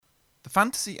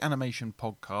Fantasy Animation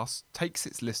Podcast takes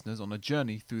its listeners on a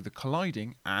journey through the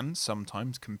colliding and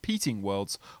sometimes competing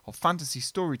worlds of fantasy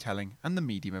storytelling and the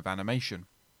medium of animation.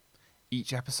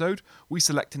 Each episode, we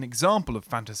select an example of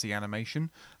fantasy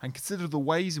animation and consider the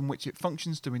ways in which it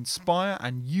functions to inspire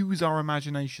and use our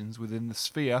imaginations within the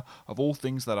sphere of all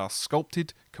things that are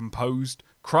sculpted, composed,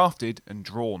 crafted, and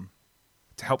drawn.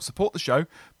 To help support the show,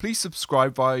 please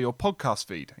subscribe via your podcast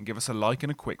feed and give us a like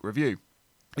and a quick review.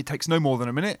 It takes no more than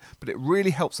a minute, but it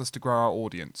really helps us to grow our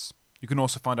audience. You can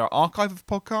also find our archive of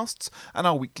podcasts and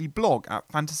our weekly blog at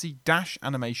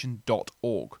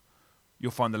fantasy-animation.org.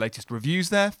 You'll find the latest reviews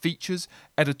there, features,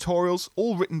 editorials,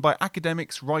 all written by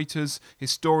academics, writers,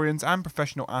 historians and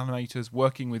professional animators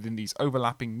working within these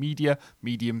overlapping media,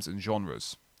 mediums and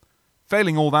genres.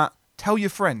 Failing all that, tell your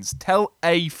friends, tell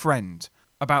a friend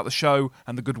about the show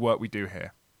and the good work we do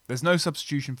here. There's no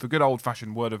substitution for good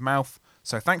old-fashioned word of mouth,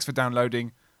 so thanks for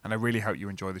downloading, and I really hope you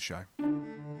enjoy the show.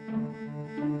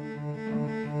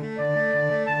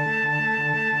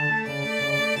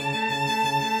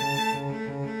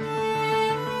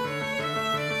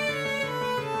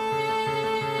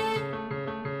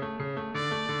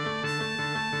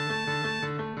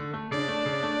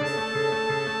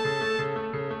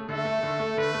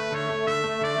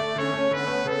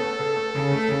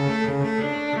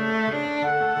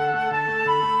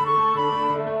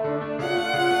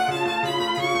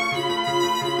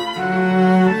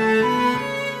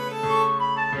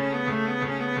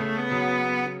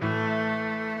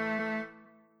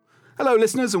 Hello,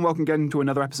 listeners, and welcome again to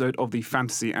another episode of the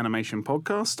Fantasy Animation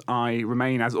Podcast. I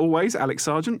remain, as always, Alex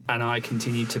Sargent. And I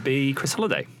continue to be Chris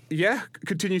Holliday. Yeah,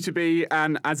 continue to be,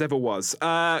 and as ever was.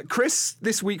 Chris,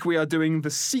 this week we are doing The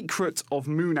Secret of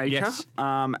Moonacre, Yes.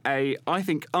 I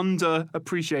think,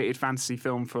 underappreciated fantasy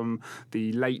film from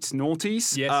the late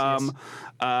noughties. Yes.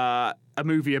 A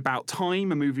movie about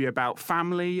time, a movie about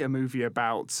family, a movie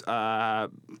about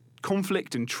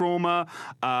conflict and trauma,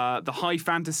 the high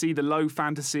fantasy, the low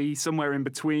fantasy, somewhere in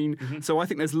between. Mm-hmm. So I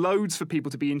think there's loads for people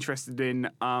to be interested in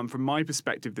from my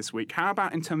perspective this week. How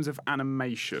about in terms of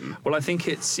animation? Well, I think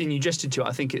it's, and you gestured to it,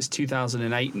 I think its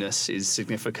 2008-ness is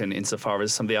significant insofar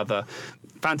as some of the other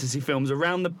fantasy films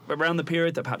around the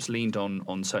period that perhaps leaned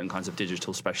on certain kinds of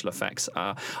digital special effects.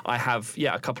 I have,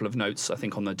 a couple of notes, I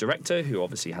think, on the director, who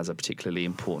obviously has a particularly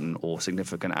important or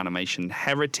significant animation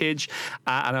heritage.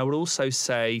 And I would also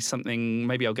say something,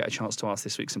 maybe I'll get a chance to ask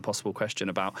this week's impossible question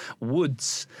about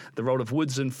woods, the role of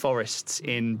woods and forests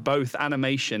in both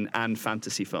animation and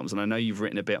fantasy films. And I know you've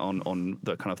written a bit on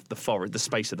the kind of the forest, the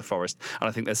space of the forest. And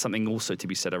I think there's something also to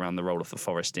be said around the role of the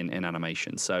forest in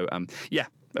animation. So,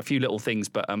 a few little things,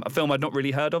 but a film I'd not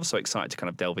really heard of, so excited to kind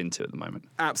of delve into at the moment.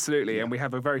 Absolutely, and we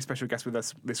have a very special guest with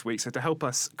us this week, so to help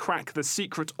us crack the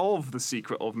secret of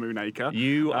Moonacre.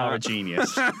 You are a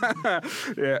genius.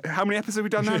 Yeah, how many episodes have we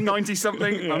done now?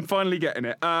 90-something? Yeah. I'm finally getting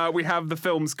it. We have the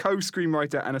film's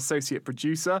co-screenwriter and associate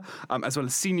producer, as well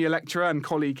as senior lecturer and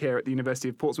colleague here at the University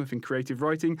of Portsmouth in creative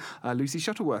writing, Lucy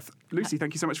Shuttleworth. Lucy,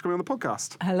 thank you so much for coming on the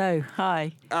podcast. Hello,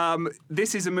 hi.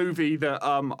 This is a movie that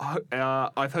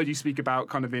I've heard you speak about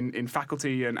kind of in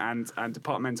faculty and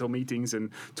departmental meetings and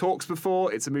talks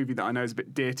before. It's a movie that I know is a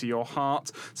bit dear to your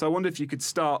heart. So I wonder if you could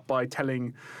start by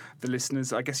telling the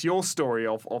listeners, I guess, your story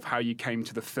of how you came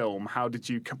to the film. How did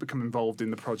you become involved in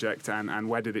the project and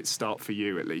where did it start for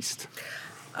you, at least?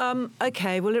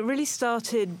 Okay, well, it really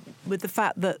started with the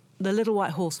fact that The Little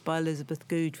White Horse by Elizabeth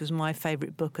Goudge was my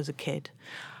favourite book as a kid.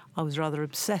 I was rather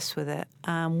obsessed with it.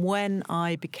 And when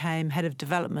I became head of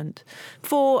development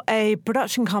for a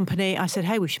production company, I said,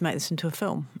 hey, we should make this into a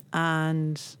film.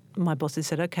 And my bosses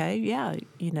said, okay, see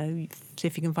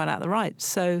if you can find out the rights.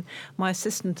 So my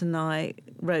assistant and I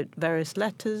wrote various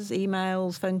letters,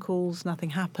 emails, phone calls, nothing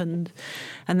happened.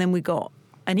 And then we got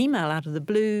an email out of the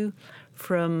blue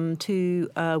from two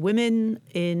women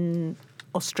in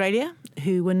Australia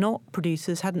who were not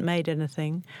producers, hadn't made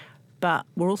anything, but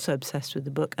were also obsessed with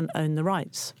the book and owned the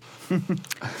rights.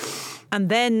 And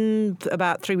then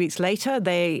about 3 weeks later,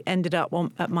 they ended up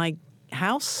at my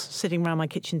house, sitting around my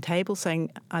kitchen table,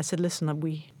 I said, listen,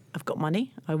 I've got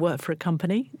money. I work for a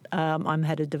company. I'm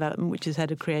head of development, which is head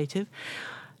of creative.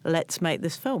 Let's make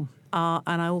this film.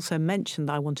 And I also mentioned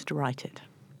that I wanted to write it.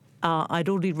 I'd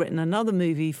already written another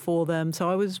movie for them, so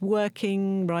I was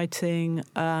writing,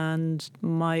 and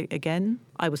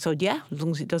I was told, yeah, as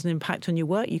long as it doesn't impact on your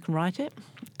work, you can write it.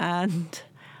 And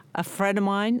a friend of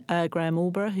mine, Graham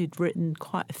Alborough, who'd written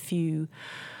quite a few,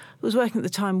 was working at the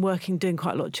time, doing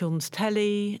quite a lot of children's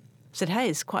telly, said, hey,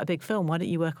 it's quite a big film, why don't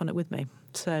you work on it with me?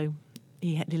 So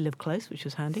he lived close, which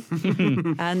was handy.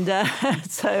 And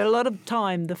so a lot of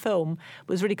time, the film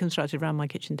was really constructed around my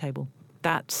kitchen table.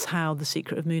 that's how The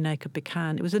Secret of Moonacre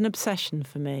began. It was an obsession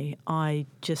for me. I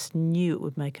just knew it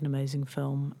would make an amazing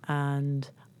film, and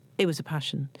it was a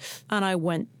passion. And I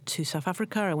went to South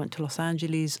Africa, I went to Los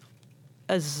Angeles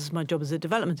as my job as a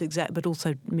development exec, but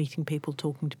also meeting people,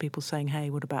 talking to people, saying, hey,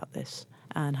 what about this?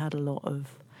 And had a lot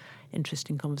of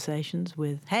interesting conversations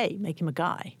with, hey, make him a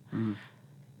guy.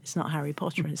 It's not Harry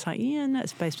Potter. And it's like, yeah, no,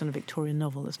 it's based on a Victorian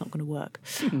novel. That's not going to work.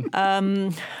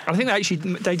 I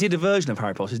think they did a version of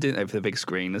Harry Potter, didn't they, for the big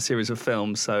screen, a series of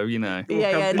films. So,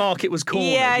 market was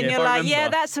cornered. Yeah, and you're like, yeah,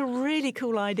 that's a really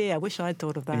cool idea. I wish I'd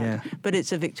thought of that. Yeah. But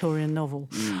it's a Victorian novel.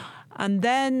 And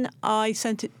then I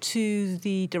sent it to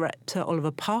the director, Oliver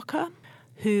Parker,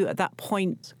 who at that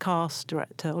point, cast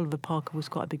director. Oliver Parker was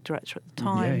quite a big director at the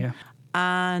time. Yeah.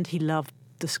 And he loved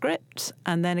the script.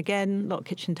 And then again, a lot of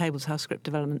kitchen tables, how script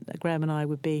development. Graham and I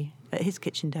would be at his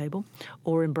kitchen table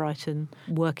or in Brighton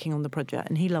working on the project,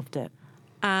 and he loved it.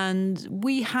 And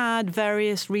we had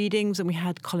various readings, and we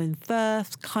had Colin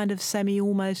Firth kind of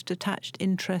almost attached,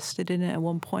 interested in it at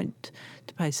one point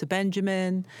to play Sir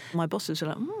Benjamin. My bosses were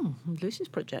like, Lucy's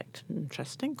project,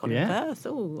 interesting. Colin Firth,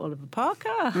 Oliver Parker.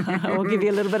 I'll give you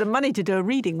a little bit of money to do a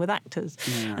reading with actors.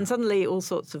 Yeah. And suddenly all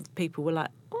sorts of people were like,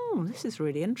 this is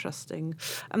really interesting.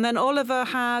 And then Oliver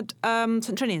had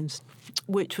St Trinian's,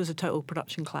 which was a total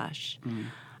production clash.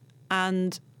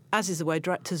 And as is the way,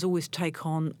 directors always take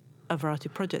on a variety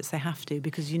of projects. They have to,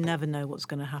 because you never know what's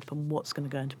going to happen, what's going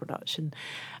to go into production.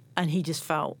 And he just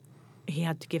felt he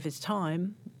had to give his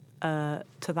time to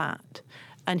that.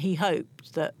 And he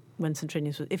hoped that when St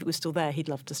Trinian's, if it was still there, he'd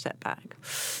love to step back.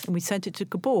 And we sent it to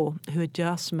Gabor, who had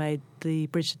just made The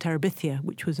Bridge to Terabithia,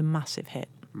 which was a massive hit.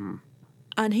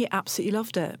 And he absolutely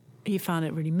loved it. He found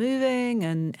it really moving,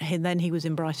 and then he was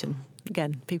in Brighton.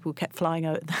 Again, people kept flying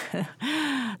out there.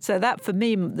 So that, for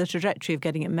me, the trajectory of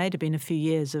getting it made had been a few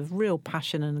years of real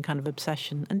passion and kind of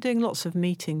obsession, and doing lots of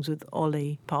meetings with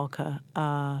Ollie Parker,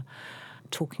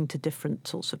 talking to different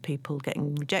sorts of people,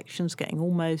 getting rejections, getting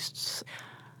almosts.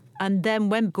 And then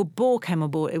when Gabor came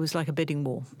on board, it was like a bidding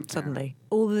war, suddenly.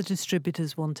 All the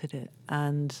distributors wanted it,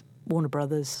 and Warner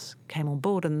Brothers came on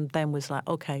board and then was like,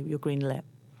 OK, you're greenlit.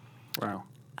 Wow.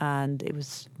 And it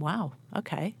was, wow,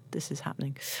 OK, this is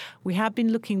happening. We had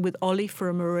been looking with Ollie for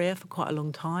a Maria for quite a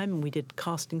long time, and we did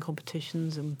casting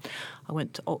competitions, and I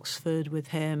went to Oxford with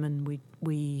him, and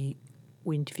we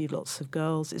interviewed lots of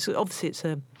girls. It's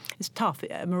tough.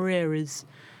 Maria is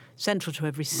central to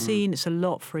every scene. It's a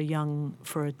lot for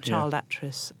a child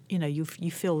actress.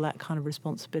 You feel that kind of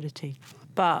responsibility.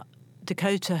 But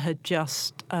Dakota had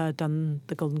just done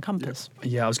The Golden Compass.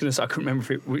 Yeah, I was going to say, I couldn't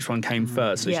remember which one came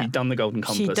first. So she'd done The Golden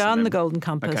Compass. She'd done The Golden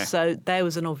Compass, okay. So there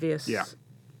was an obvious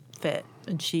fit.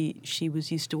 And she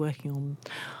was used to working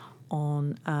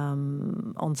on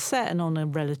set and on a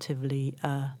relatively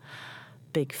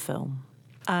big film.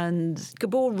 And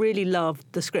Gabor really loved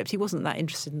the script. He wasn't that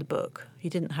interested in the book. He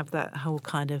didn't have that whole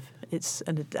kind of, it's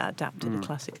an adapted a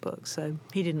classic book, so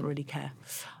he didn't really care.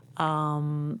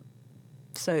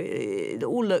 So it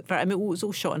all looked very, it was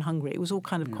all shot in Hungary. It was all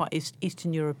kind of quite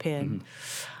Eastern European.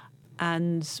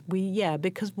 And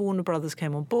because Warner Brothers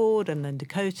came on board, and then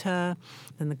Dakota,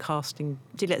 then the casting,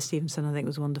 Juliette Stevenson, I think,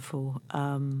 was wonderful.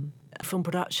 Film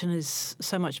production is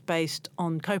so much based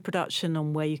on co-production,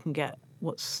 on where you can get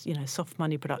what's, soft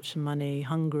money, production money.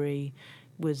 Hungary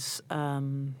was a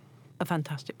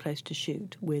fantastic place to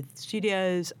shoot, with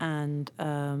studios and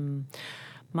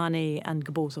money, and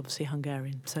Gabor's obviously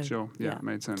Hungarian. So sure, it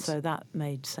made sense. So that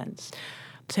made sense.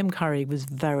 Tim Curry was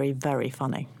very, very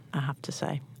funny, I have to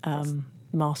say.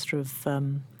 Master of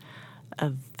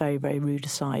very, very rude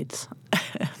asides.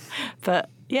 But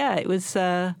yeah,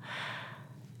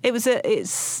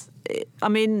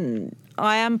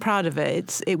 I am proud of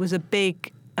it. It was a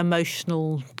big,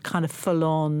 emotional, kind of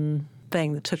full-on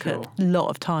thing that took a lot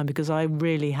of time, because I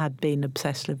really had been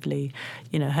obsessively,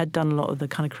 had done a lot of the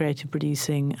kind of creative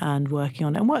producing and working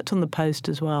on it, and worked on the post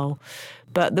as well.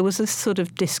 But there was this sort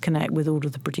of disconnect with all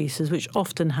of the producers, which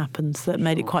often happens, that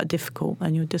made it quite difficult.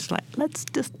 And you're just like, let's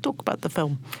just talk about the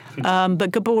film.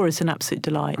 But Gabor is an absolute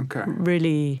delight. Okay.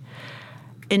 Really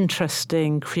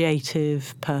interesting,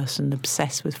 creative person,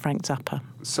 obsessed with Frank Zappa.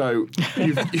 So,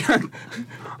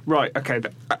 right, okay.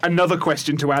 Another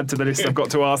question to add to the list I've got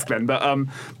to ask then. But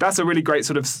that's a really great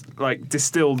sort of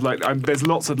distilled. There's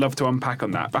lots I'd love to unpack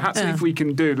on that. Perhaps if we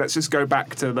can let's just go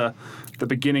back to the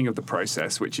beginning of the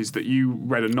process, which is that you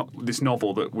read this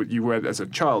novel that you read as a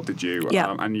child, did you?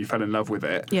 Yeah. And you fell in love with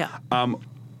it. Yeah.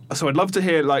 So I'd love to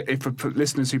hear, like, if for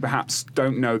listeners who perhaps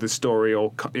don't know the story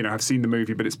or have seen the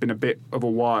movie, but it's been a bit of a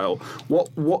while.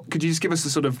 What could you just give us a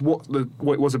sort of what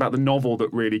it was about the novel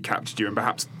that really captured you, and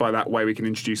perhaps by that way we can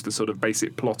introduce the sort of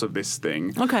basic plot of this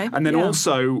thing. Okay. And then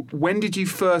also, when did you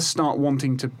first start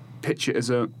wanting to pitch it as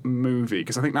a movie?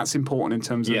 Because I think that's important in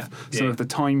terms of some of the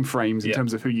time frames, in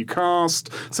terms of who you cast,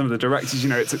 some of the directors.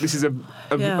 This is a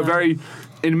very,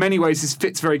 in many ways, this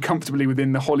fits very comfortably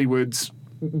within the Hollywood's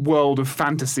world of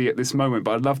fantasy at this moment,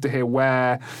 but I'd love to hear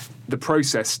where the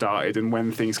process started and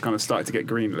when things kind of started to get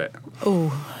greenlit.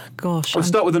 Oh, gosh. We'll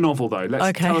start with the novel, though.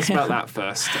 Tell us about that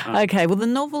first. Okay, well, the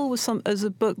novel was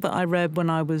a book that I read when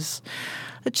I was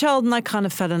a child, and I kind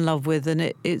of fell in love with,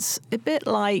 and it's a bit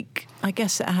like, I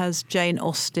guess it has Jane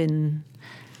Austen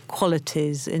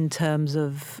qualities in terms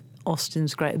of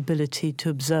Austen's great ability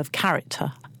to observe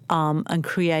character and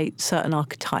create certain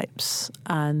archetypes,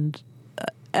 and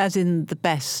as in the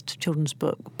best children's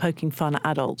book, poking fun at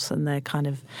adults and their kind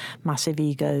of massive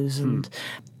egos and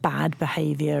bad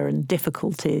behaviour and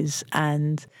difficulties,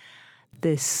 and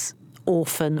this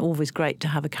orphan, always great to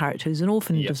have a character who's an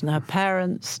orphan who doesn't have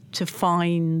parents, to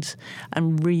find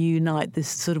and reunite this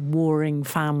sort of warring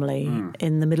family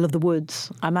in the middle of the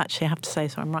woods. I have to say,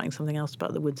 so I'm writing something else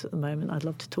about the woods at the moment. I'd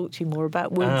love to talk to you more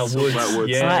about woods. Woods.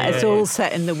 It's all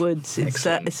set in the woods.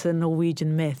 It's a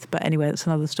Norwegian myth, but anyway, that's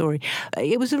another story.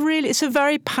 It's a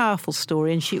very powerful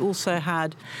story, and she also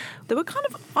had,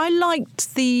 I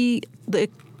liked the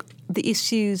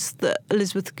issues that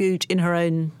Elizabeth Googe, in her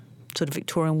own sort of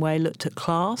Victorian way, looked at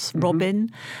class. Mm-hmm.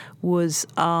 Robin was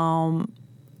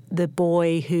the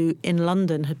boy who in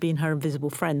London had been her invisible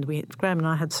friend. Graham and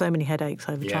I had so many headaches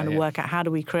over trying to work out how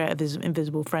do we create an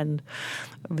invisible friend,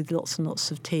 with lots and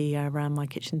lots of tea around my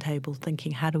kitchen table,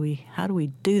 thinking how do we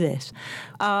do this?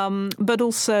 But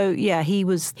also, he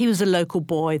was a local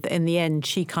boy that in the end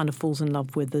she kind of falls in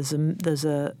love with.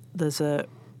 There's a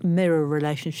mirror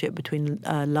relationship between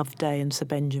Loveday and Sir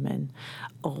Benjamin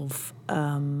of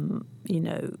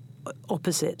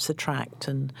opposites attract,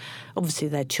 and obviously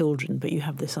they're children, but you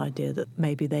have this idea that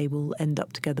maybe they will end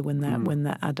up together when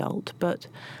they're adult. But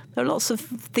there are lots of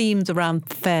themes around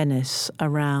fairness,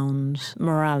 around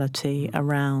morality,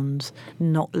 around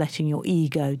not letting your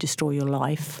ego destroy your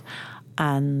life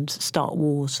and start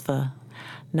wars for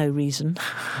no reason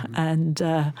and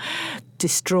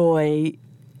destroy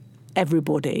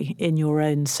everybody in your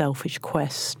own selfish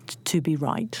quest to be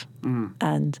right.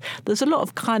 And there's a lot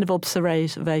of kind of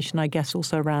observation, I guess,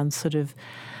 also around sort of,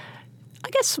 I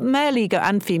guess, male ego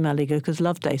and female ego, because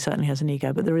Loveday certainly has an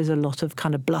ego, but there is a lot of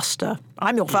kind of bluster.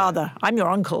 I'm your father. I'm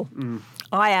your uncle.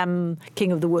 I am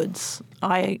king of the woods.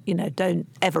 Don't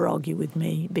ever argue with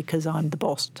me because I'm the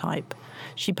boss type.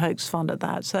 She pokes fun at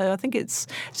that. So I think it's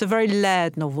a very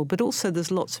layered novel, but also there's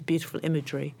lots of beautiful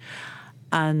imagery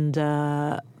and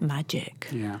magic.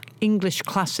 Yeah. English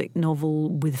classic novel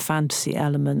with fantasy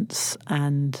elements,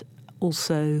 and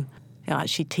also I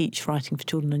actually teach writing for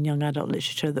children and young adult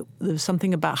literature, that there's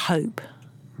something about hope.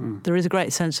 There is a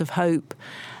great sense of hope.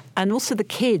 And also the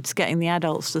kids getting the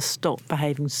adults to stop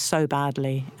behaving so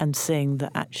badly and seeing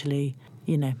that actually,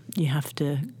 you have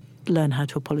to learn how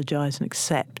to apologise and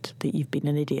accept that you've been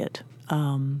an idiot,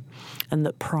 and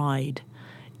that pride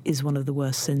is one of the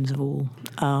worst sins of all,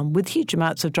 with huge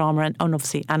amounts of drama and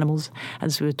obviously animals,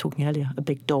 as we were talking earlier, a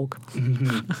big dog.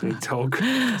 Big dog.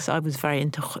 So I was very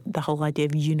into the whole idea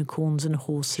of unicorns and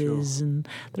horses, and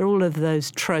there are all of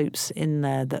those tropes in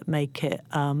there that make it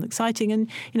exciting. And,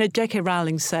 J.K.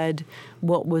 Rowling said,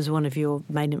 what was one of your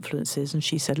main influences? And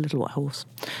she said Little White Horse.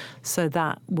 So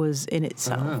that was in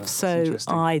itself. So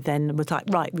I then was like,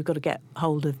 right, we've got to get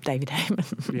hold of David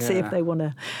Heyman, see if they want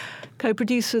to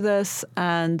co-produce with us.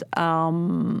 And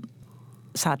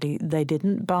sadly, they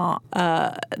didn't. But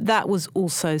that was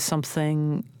also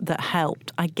something that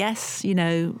helped. I guess,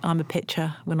 I'm a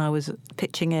pitcher. When I was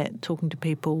pitching it, talking to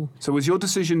people. So was your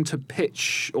decision to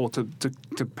pitch, or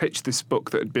to pitch this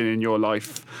book that had been in your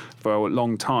life for a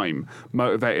long time,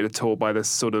 motivated at all by this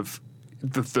sort of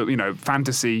the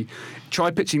fantasy? Try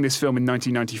pitching this film in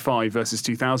 1995 versus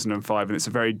 2005, and it's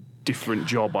a very different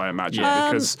job, I imagine,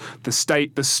 because the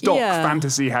stock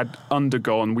fantasy had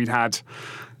undergone. We'd had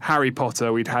Harry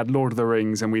Potter, we'd had Lord of the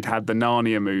Rings, and we'd had the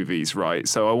Narnia movies, right?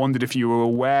 So I wondered if you were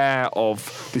aware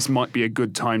of this might be a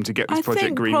good time to get this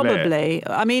project greenlit. Probably.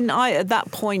 I mean, at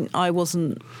that point, I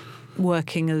wasn't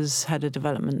working as head of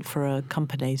development for a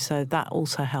company, so that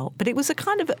also helped. But it was a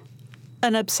kind of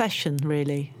an obsession,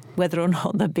 really. whether or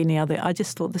not there'd been any other. I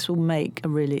just thought this will make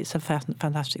it's a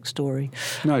fantastic story.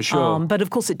 No, sure. But of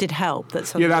course, it did help. That's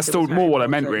still more what I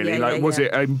meant, really. Was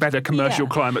it a better commercial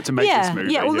climate to make this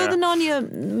movie? Yeah, although the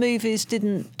Narnia movies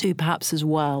didn't do perhaps as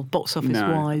well, box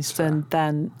office-wise,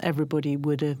 than everybody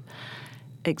would have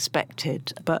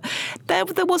expected. But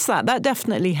there was that. That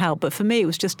definitely helped. But for me, it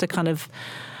was just a kind of...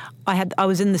 I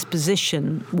was in this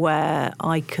position where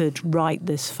I could write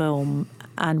this film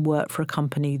and work for a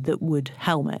company that would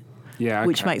helm it,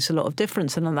 which makes a lot of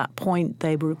difference. And at that point,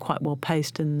 they were quite well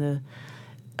placed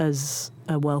as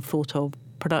a well thought of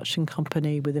production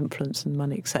company with influence and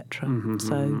money, etc.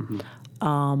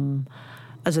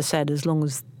 As I said, as long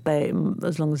as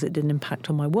it didn't impact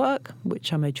on my work,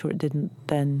 which I made sure it didn't,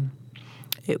 then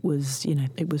it was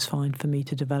fine for me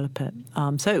to develop it.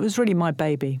 So it was really my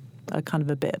baby. I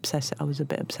was a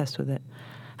bit obsessed with it,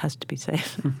 has to be said.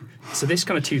 So this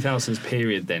kind of 2000s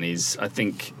period then is, I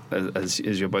think, as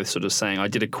you're both sort of saying, I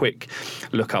did a quick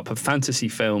look up of fantasy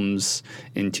films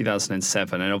in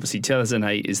 2007, and obviously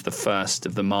 2008 is the first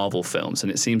of the Marvel films,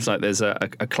 and it seems like there's a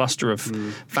cluster of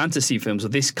fantasy films, or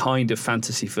this kind of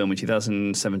fantasy film in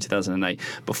 2007, 2008,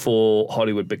 before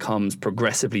Hollywood becomes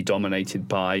progressively dominated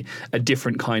by a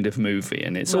different kind of movie.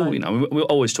 And it's all, we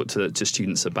always talk to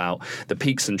students about the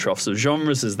peaks and troughs of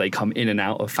genres as they come in and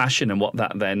out of fashion, and what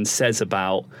that then says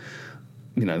about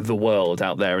the world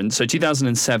out there. And so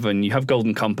 2007, you have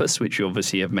Golden Compass, which you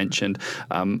obviously have mentioned,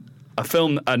 a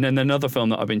film, and then another film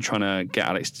that I've been trying to get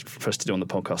Alex for us to do on the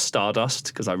podcast, Stardust,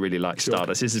 because I really like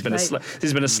Stardust. This has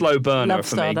been a slow burner Love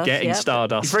for Stardust, me. Getting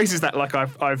Stardust. He phrases that like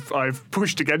I've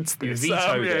pushed against this. You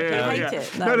vetoed it. I hate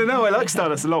it. No. I like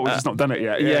Stardust a lot. We've just not done it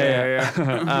yet.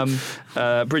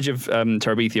 Bridge of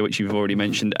Terabithia, which you've already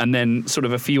mentioned, and then sort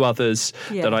of a few others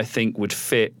that I think would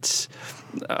fit.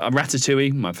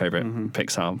 Ratatouille, my favourite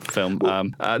Pixar film.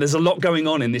 There's a lot going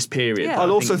on in this period. Yeah.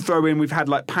 I'll also throw in, we've had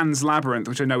like Pan's Labyrinth,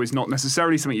 which I know is not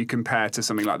necessarily something you compare to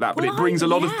something like that, but it brings a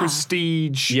lot of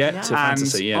prestige. To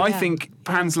fantasy, I think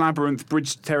Pan's Labyrinth,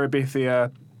 Bridge to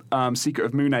Terabithia, Secret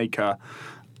of Moonacre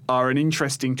are an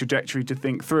interesting trajectory to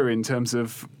think through in terms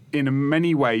of, in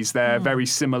many ways, they're very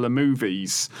similar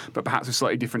movies, but perhaps with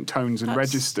slightly different tones and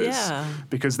registers.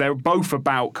 Because they're both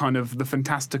about kind of the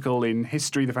fantastical in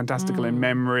history, the fantastical in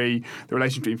memory, the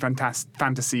relationship between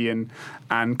fantasy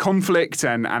and conflict,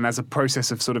 and as a process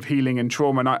of sort of healing and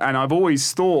trauma. And I've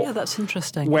always thought, that's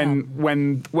interesting.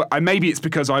 Maybe it's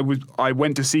because I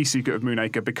went to see Secret of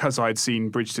Moonacre because I'd seen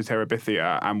Bridge to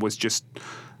Terabithia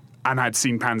and I'd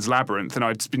seen Pan's Labyrinth, and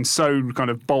I'd been so kind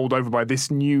of bowled over by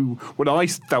this new, what I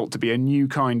felt to be a new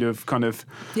kind of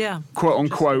quote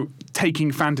unquote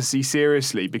taking fantasy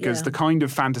seriously, because the kind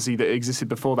of fantasy that existed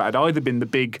before that had either been the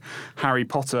big Harry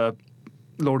Potter,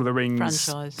 Lord of the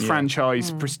Rings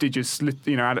franchise, prestigious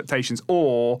adaptations,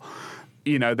 or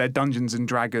they're Dungeons and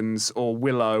Dragons or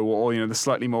Willow, or the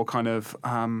slightly more kind of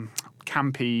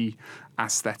campy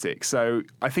aesthetic. So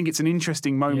I think it's an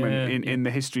interesting moment in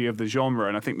the history of the genre,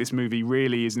 and I think this movie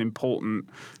really is an important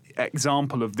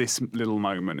example of this little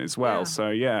moment as well. So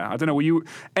I don't know, were you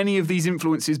any of these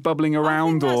influences bubbling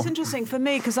around? I think that's interesting for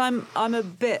me, because I'm a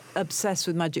bit obsessed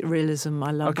with magic realism.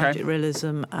 I love magic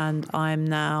realism, and I'm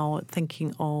now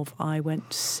thinking of, I went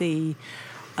to see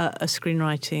a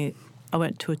screenwriting, I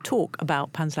went to a talk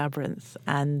about Pan's Labyrinth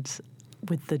and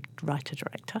with the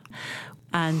writer-director,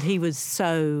 and he was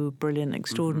so brilliant,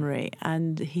 extraordinary,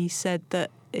 and he said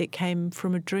that it came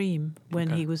from a dream when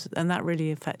he was, and that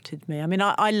really affected me. I mean,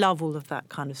 I love all of that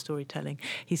kind of storytelling.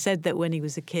 He said that when he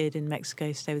was a kid in Mexico,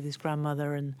 he stayed with his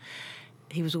grandmother, and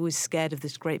he was always scared of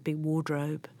this great big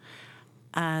wardrobe,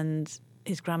 and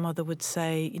his grandmother would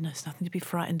say, it's nothing to be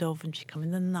frightened of, and she'd come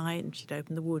in the night and she'd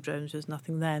open the wardrobe and there was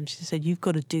nothing there, and she said, you've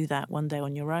got to do that one day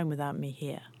on your own without me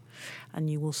here, and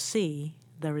you will see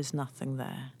there is nothing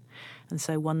there. And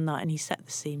so one night, and he set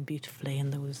the scene beautifully,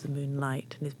 and there was the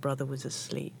moonlight, and his brother was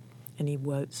asleep, and he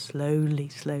woke slowly,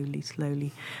 slowly,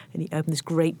 slowly, and he opened this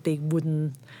great big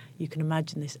wooden, you can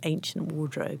imagine this ancient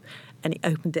wardrobe, and he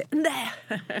opened it, and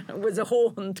there was a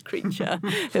horned creature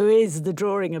who is the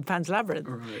drawing of Pan's Labyrinth.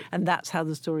 And that's how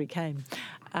the story came.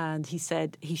 And he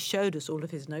said he showed us all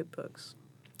of his notebooks.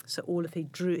 So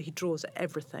he draws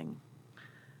everything.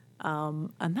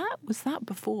 And that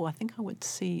before, I think I went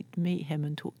to meet him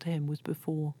and talk to him was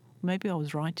before, maybe I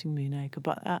was writing Moonacre,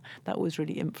 but that always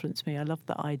really influenced me. I love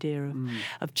the idea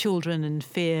of children and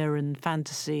fear and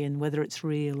fantasy and whether it's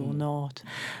real or not.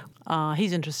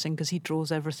 He's interesting because he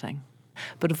draws everything.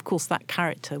 But of course that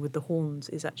character with the horns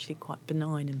is actually quite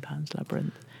benign in Pan's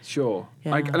Labyrinth. Sure.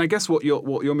 Yeah. And I guess what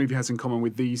your movie has in common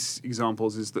with these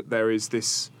examples is that there is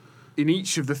this in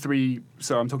each of the three,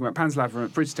 so I'm talking about Pan's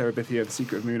Labyrinth, Bridge to Terabithia, The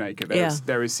Secret of Moonacre,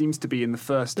 there seems to be in the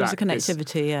first There's act a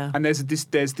connectivity, and there's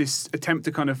this attempt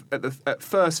to kind of, at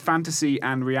first, fantasy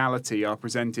and reality are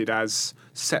presented as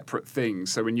separate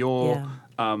things. So in your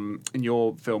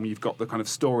film, you've got the kind of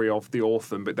story of the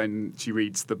orphan, but then she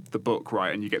reads the book,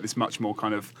 right, and you get this much more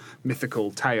kind of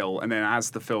mythical tale. And then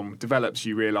as the film develops,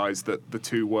 you realise that the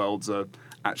two worlds are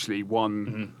actually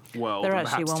one world, They're and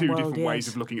actually perhaps one two world, different ways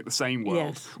of looking at the same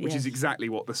world, which is exactly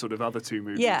what the sort of other two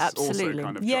movies also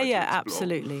kind of try to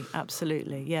explore.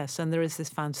 absolutely, yes. And there is this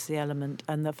fantasy element,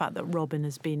 and the fact that Robin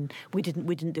has been, we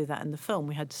didn't do that in the film,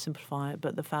 we had to simplify it,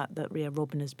 but the fact that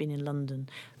Robin has been in London,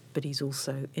 but he's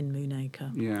also in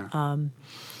Moonacre. Yeah. And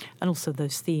also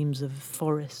those themes of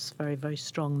forests, very, very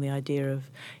strong, the idea of,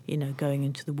 going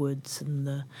into the woods and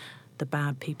the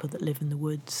bad people that live in the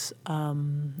woods,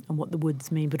 and what the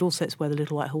woods mean, but also it's where the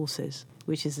little white horse is,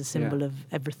 which is a symbol of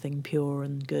everything pure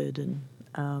and good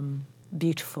and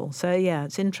beautiful. So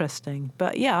it's interesting.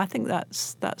 But I think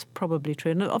that's probably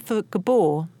true. And for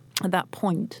Gabor, at that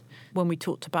point, when we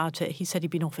talked about it, he said he'd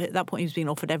been offered, at that point he was being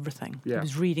offered everything. Yeah. He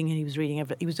was reading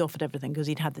everything. He was offered everything because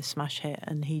he'd had this smash hit,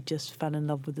 and he just fell in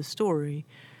love with the story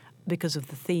because of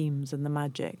the themes and the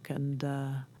magic, and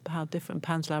how different.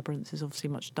 Pan's Labyrinth is obviously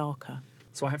much darker.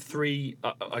 So I have three,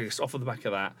 I guess off of the back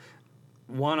of that.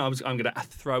 One, I'm going to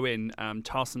throw in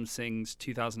Tarsem Singh's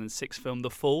 2006 film, The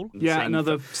Fall. Yeah,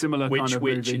 another similar kind of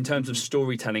movie. Which in terms of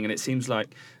storytelling, and it seems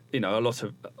like, a lot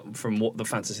of, from what the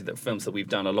fantasy films that we've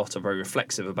done, a lot are very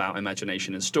reflexive about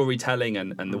imagination and storytelling,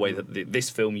 and the way that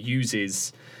this film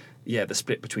uses the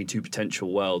split between two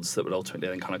potential worlds that would ultimately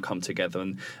then kind of come together,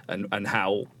 and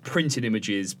how printed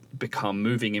images become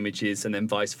moving images, and then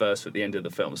vice versa at the end of the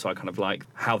film. So I kind of like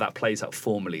how that plays out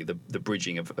formally, the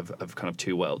bridging of kind of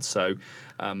two worlds. So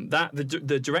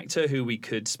the director who we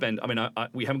could spend,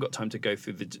 we haven't got time to go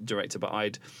through the director,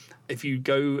 but if you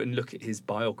go and look at his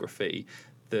biography,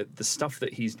 the stuff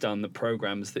that he's done, the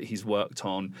programs that he's worked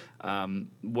on,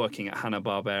 working at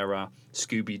Hanna-Barbera,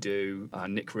 Scooby-Doo,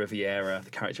 Nick Riviera, the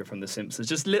character from The Simpsons,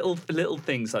 just little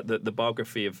things like the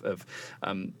biography of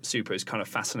Super is kind of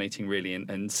fascinating, really,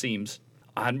 and seems.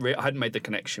 I hadn't made the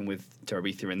connection with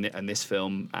Terabithia in this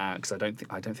film because I don't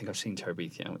think I've seen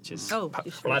Terabithia, which is we'll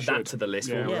add that to the list.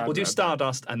 Yeah, we'll do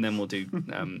Stardust and then we'll do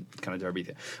kind of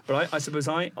Terabithia. But I suppose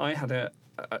I had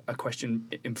a question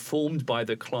informed by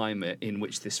the climate in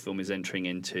which this film is entering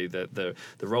into, the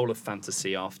role of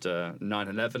fantasy after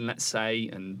 9/11, let's say,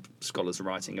 and scholars are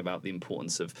writing about the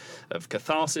importance of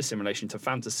catharsis in relation to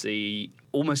fantasy,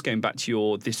 almost going back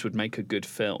to this would make a good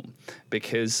film,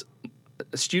 because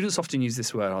students often use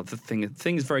this word. The thing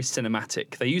is very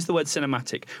cinematic. They use the word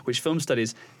cinematic, which film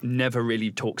studies never really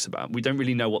talks about. We don't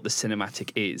really know what the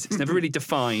cinematic is. It's never really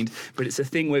defined, but it's a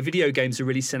thing where video games are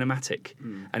really cinematic,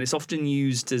 and it's often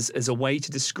used as a way to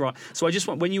describe. So I just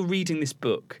want, when you're reading this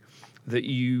book that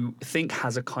you think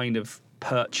has a kind of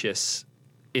purchase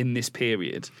in this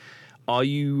period, are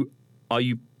you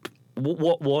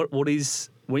what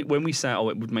is, when we say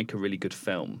it would make a really good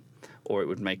film, or it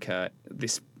would make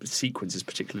this sequence is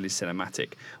particularly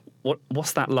cinematic,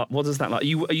 what's that like? What does that like?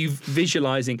 Are you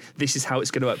visualising this is how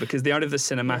it's going to work? Because the idea of the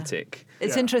cinematic.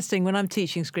 It's interesting. When I'm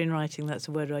teaching screenwriting, that's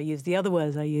the word I use. The other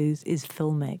words I use is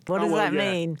filmic. What does that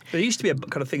mean? There used to be a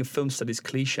kind of thing of film studies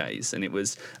cliches, and it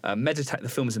was the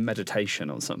film is a meditation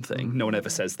on something. No one ever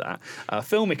says that.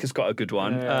 Filmic has got a good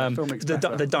one. Filmic's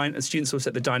better. Students always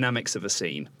said the dynamics of a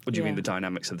scene. What do you mean the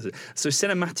dynamics of the scene? So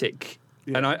cinematic.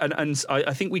 Yeah. And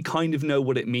I think we kind of know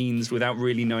what it means without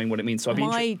really knowing what it means. So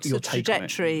my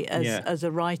trajectory as a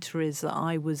writer is that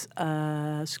I was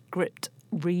a script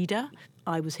reader.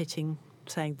 I was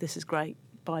saying this is great,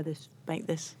 buy this, make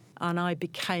this, and I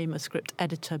became a script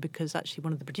editor because actually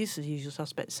one of the producers, Usual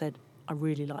Suspects, said, "I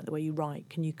really like the way you write.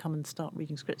 Can you come and start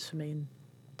reading scripts for me and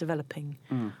developing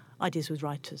ideas with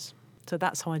writers?" So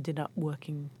that's how I ended up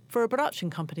working for a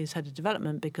production company as head of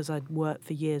development, because I'd worked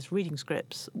for years reading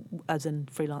scripts as a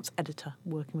freelance editor,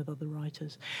 working with other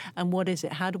writers. And what is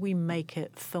it? How do we make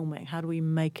it filmic? How do we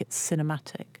make it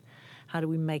cinematic? How do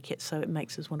we make it so it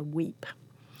makes us want to weep?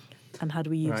 And how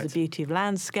do we use the beauty of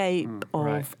landscape,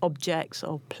 of objects,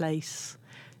 of place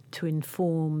to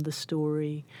inform the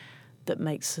story that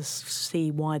makes us see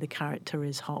why the character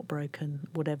is heartbroken,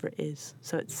 whatever it is.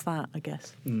 So it's that, I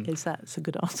guess. It's a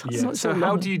good answer. Yeah. So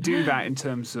how do you do that in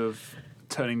terms of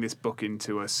turning this book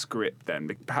into a script then?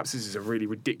 Perhaps this is a really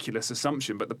ridiculous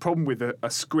assumption, but the problem with a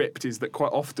script is that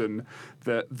quite often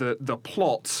the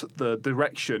plot, the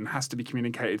direction has to be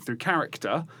communicated through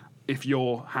character, if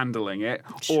you're handling it,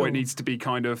 or Sure. it needs to be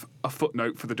kind of a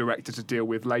footnote for the director to deal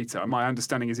with later. My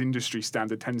understanding is industry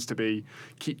standard tends to be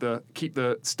keep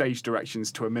the stage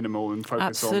directions to a minimal and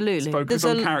focus Absolutely. on There's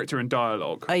a- character and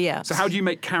dialogue. Yeah. So how do you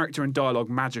make character and dialogue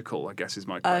magical, I guess is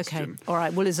my question. Okay, all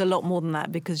right. Well, it's a lot more than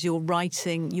that because you're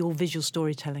writing your visual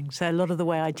storytelling. So a lot of the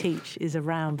way I teach is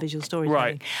around visual storytelling.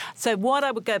 Right. So what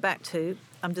I would go back to,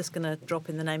 I'm just going to drop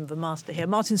in the name of a master here.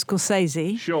 Martin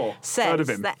Scorsese Sure. says Heard of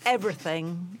him. that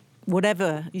everything,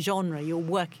 whatever genre you're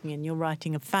working in, you're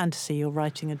writing a fantasy, you're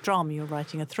writing a drama, you're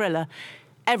writing a thriller,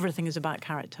 everything is about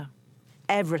character.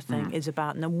 Everything is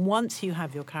about, and then once you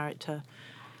have your character,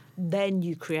 then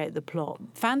you create the plot.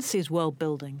 Fantasy is world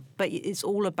building, but it's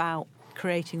all about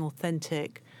creating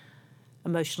authentic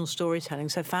emotional storytelling.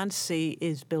 So fantasy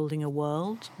is building a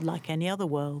world like any other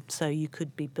world. So you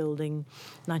could be building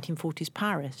 1940s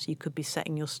Paris. You could be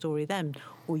setting your story then,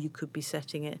 or you could be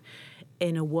setting it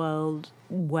in a world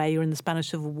where you're in the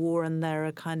Spanish Civil War and there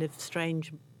are kind of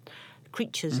strange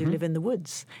creatures who live in the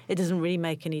woods. It doesn't really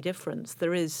make any difference.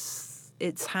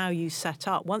 It's how you set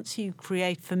up. Once you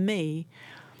create, for me,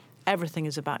 everything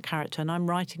is about character. And I'm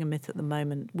writing a myth at the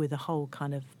moment with a whole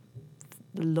kind of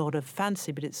lot of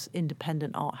fantasy, but it's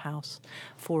independent art house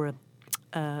for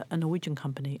a Norwegian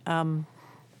company.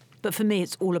 But for me,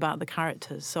 it's all about the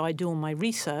characters. So I do all my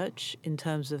research in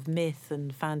terms of myth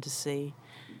and fantasy,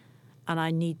 and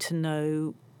I need to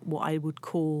know what I would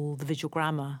call the visual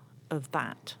grammar of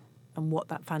that and what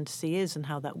that fantasy is and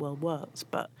how that world works.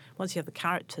 But once you have the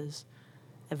characters,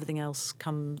 everything else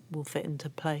will fit into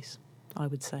place, I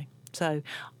would say. So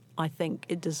I think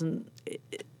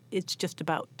it's just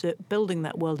about building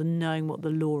that world and knowing what the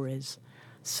lore is.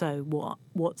 So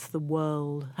what's the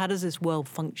world? How does this world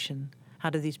function? How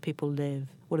do these people live?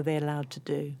 What are they allowed to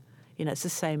do? You know, it's the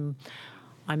same.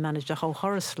 I managed a whole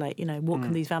horror slate. You know, what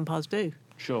can these vampires do?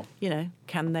 Sure. You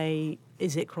know,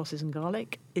 is it crosses and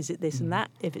garlic? Is it this and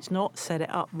that? If it's not, set it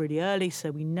up really early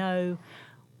so we know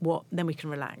then we can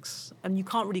relax. And you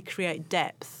can't really create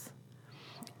depth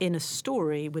in a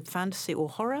story with fantasy or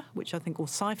horror, which I think, or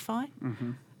sci-fi,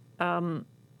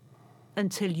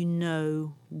 until you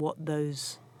know what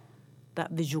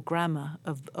that visual grammar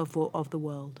of the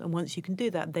world. And once you can do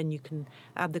that, then you can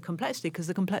add the complexity, because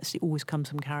the complexity always comes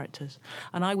from characters.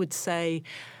 And I would say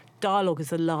dialogue is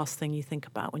the last thing you think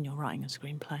about when you're writing a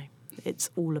screenplay.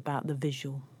 It's all about the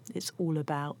visual. It's all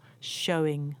about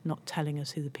showing, not telling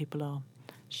us who the people are,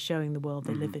 showing the world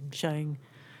they live in, showing,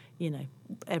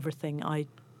 everything. I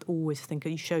always think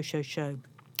you show,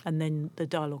 and then the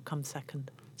dialogue comes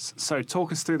second. So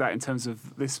talk us through that in terms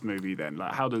of this movie then.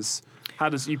 Like how does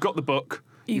you've got the book,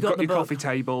 you've got the your book. coffee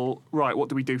table, right? What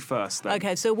do we do first then?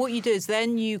 Okay, so what you do is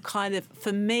then you kind of,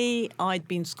 for me, I'd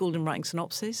been schooled in writing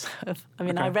synopses.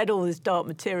 I read all these dark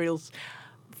materials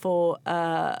for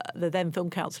the then Film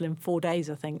Council in 4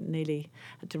 days, I think, nearly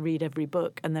had to read every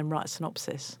book and then write a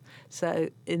synopsis. So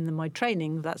in my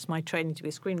training, that's my training to be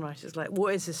a screenwriter. It's like,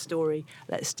 what is this story?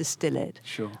 Let's distill it.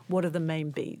 Sure. What are the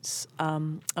main beats?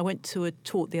 I went to a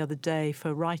talk the other day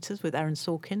for writers with Aaron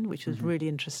Sorkin, which was really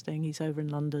interesting. He's over in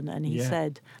London, and he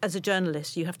said, as a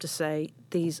journalist, you have to say,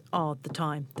 these are the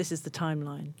time. This is the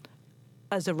timeline.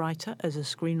 As a writer, as a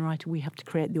screenwriter, we have to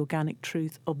create the organic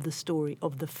truth of the story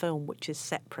of the film, which is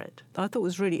separate. I thought it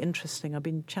was really interesting. I've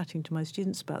been chatting to my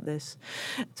students about this.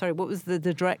 Sorry, what was the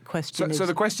direct question? So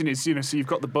the question is, so you've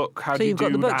got the book. How do you you've do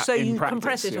got the book, that so in you practice?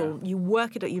 compress it all. You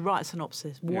work it out. You write a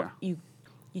synopsis. You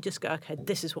just go, okay,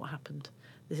 this is what happened.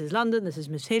 This is London. This is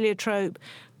Miss Heliotrope.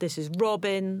 This is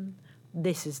Robin.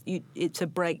 It's a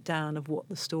breakdown of what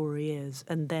the story is,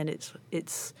 and then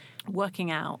it's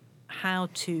working out how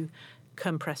to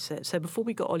compress it. So before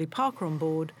we got Ollie Parker on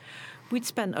board, we'd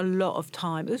spent a lot of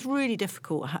time. It was really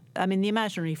difficult. I mean, the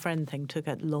imaginary friend thing took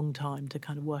a long time to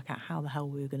kind of work out how the hell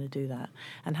we were going to do that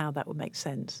and how that would make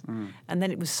sense. And then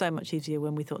it was so much easier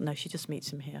when we thought, no, she just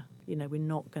meets him here. We're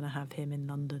not going to have him in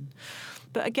London.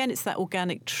 But again, it's that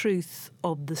organic truth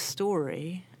of the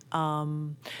story.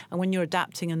 And when you're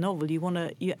adapting a novel,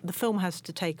 the film has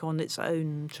to take on its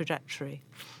own trajectory.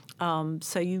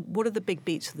 What are the big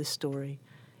beats of the story?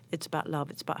 It's about love,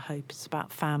 it's about hope, it's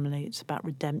about family, it's about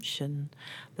redemption,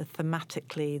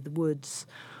 thematically, the woods,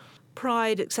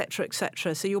 pride, etc.,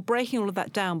 etc. So you're breaking all of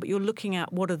that down, but you're looking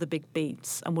at what are the big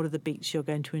beats and what are the beats you're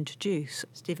going to introduce.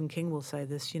 Stephen King will say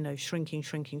this, shrinking,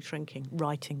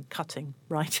 writing, cutting.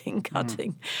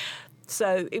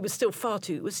 So it was still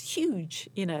it was huge.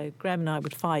 Graham and I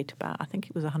would fight about, I think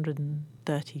it was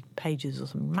 130 pages or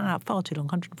something, far too long,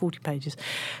 140 pages,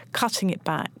 cutting it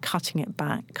back.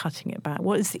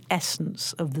 What is the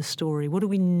essence of the story? What do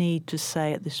we need to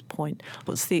say at this point?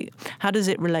 How does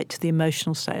it relate to the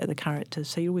emotional state of the characters?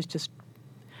 So you're always just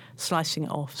slicing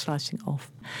it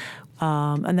off.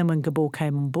 And then when Gabor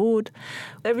came on board,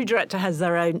 every director has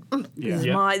their own, this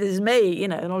is me,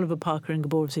 and Oliver Parker and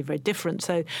Gabor are obviously very different.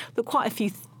 So there were quite a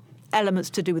few elements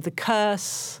to do with the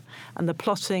curse and the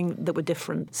plotting that were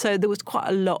different. So there was quite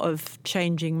a lot of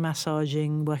changing,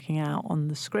 massaging, working out on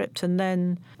the script. And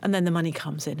then the money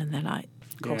comes in and they're like,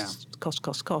 cost.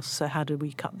 So how do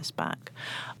we cut this back?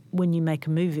 When you make a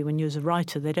movie, when you're as a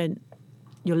writer,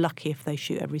 you're lucky if they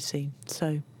shoot every scene.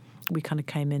 So we kind of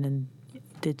came in and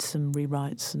did some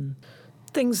rewrites and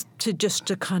things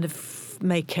to kind of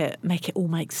make it all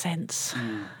make sense.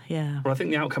 Yeah. Well, I think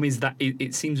the outcome is that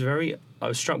it seems very. I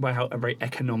was struck by how very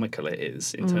economical it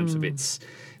is in terms of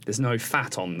there's no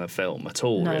fat on the film at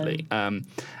all, really.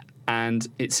 And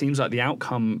it seems like the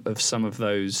outcome of some of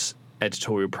those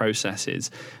editorial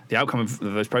processes, the outcome of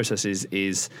those processes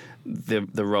is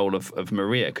the role of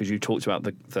Maria, because you talked about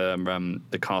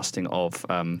the casting of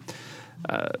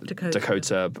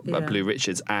Dakota Blue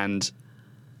Richards, and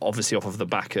obviously off of the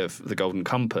back of The Golden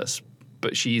Compass,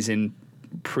 but she's in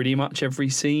pretty much every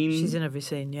scene. She's in every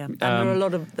scene, yeah. And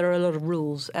there are a lot of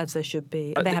rules, as there should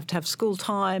be. They have to have school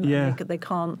time. And they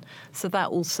can't. So that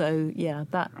also,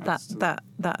 that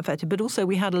affected. But also,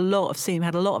 we had a lot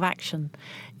of action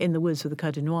in the woods with the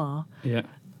Code Noir. Yeah.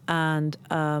 And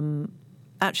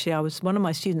actually, one of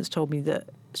my students told me that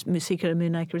Secret of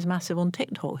Moonacre is massive on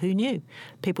TikTok. Who knew?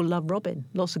 People love Robin.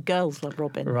 Lots of girls love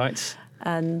Robin. Right.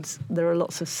 And there are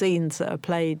lots of scenes that are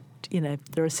played.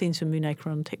 There are scenes from Moonacre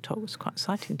on TikTok. It was quite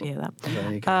exciting to hear that.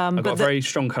 There you go. I've got a very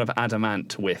strong kind of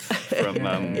adamant whiff from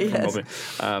Robin. I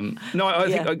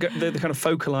think the kind of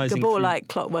focalising. Gabor like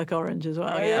Clockwork Orange as well.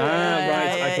 Right.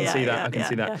 I can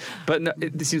see that. But no,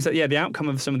 it seems that the outcome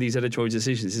of some of these editorial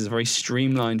decisions is a very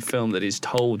streamlined film that is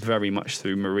told very much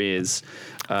through Maria's.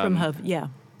 From her,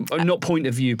 not point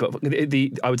of view, but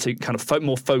I would say kind of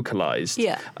more focalized.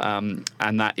 Yeah.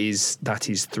 And that is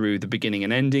through the beginning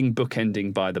and ending,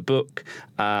 bookending by the book,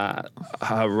 her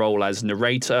role as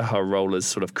narrator, her role as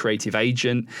sort of creative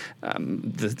agent,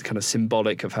 the kind of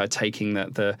symbolic of her taking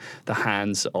the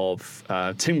hands of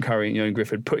Tim Curry and Ioan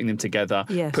Gruffudd, putting them together,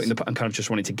 and kind of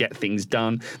just wanting to get things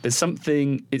done. There's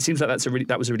something. It seems like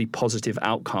that was a really positive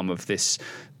outcome of this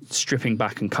stripping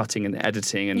back and cutting and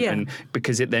editing, and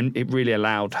because it really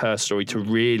allowed her story to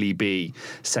really be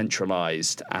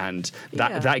centralized, and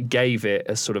that gave it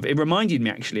a sort of. It reminded me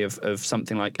actually of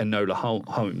something like Enola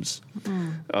Holmes,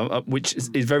 which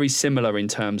is very similar in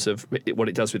terms of what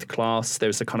it does with class.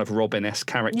 There's a kind of Robin-esque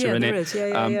character in it.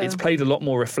 It's played a lot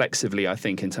more reflexively, I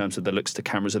think, in terms of the looks to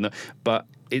cameras but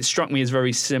it struck me as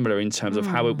very similar in terms of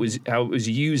how it was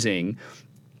using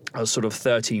a sort of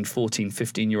 13, 14,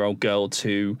 15-year-old girl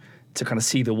to kind of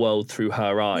see the world through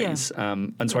her eyes.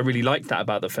 And so I really liked that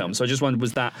about the film. So I just wondered,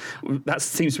 that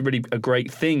seems to be really a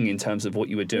great thing in terms of what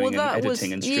you were doing and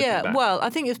editing and stripping back. Well, I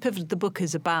think it's pivotal. The book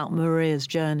is about Maria's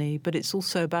journey, but it's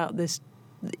also about this,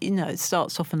 it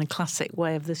starts off in a classic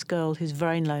way of this girl who's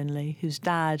very lonely, whose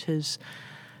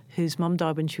mum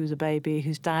died when she was a baby,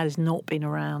 whose dad has not been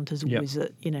around, has always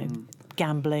at,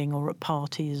 gambling or at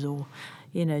parties, or,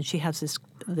 she has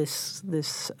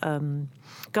this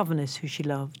governess who she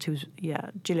loved,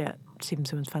 Juliet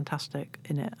Stevenson's fantastic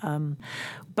in it.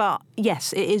 But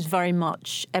yes, it is very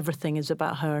much, everything is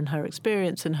about her and her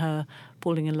experience and her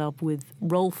falling in love with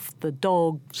Rolf, the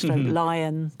dog,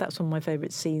 lion. That's one of my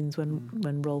favourite scenes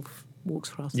when Rolf walks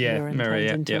across the mirror and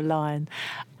turns into a lion.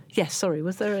 Yes, sorry,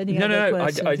 was there any other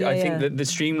questions? I think that the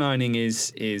streamlining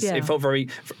is it felt very...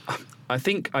 I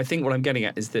think what I'm getting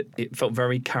at is that it felt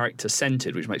very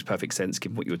character-centred, which makes perfect sense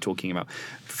given what you were talking about.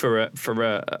 For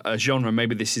a genre,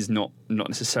 maybe this is not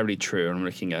necessarily true, and I'm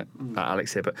looking at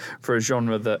Alex here, but for a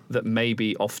genre that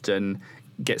maybe often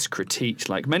gets critiqued,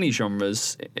 like many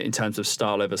genres, in terms of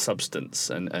style over substance,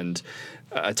 and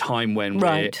a time when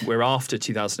we're after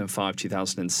 2005,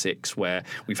 2006, where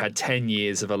we've had 10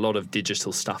 years of a lot of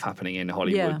digital stuff happening in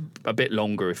Hollywood, a bit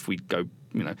longer if we go.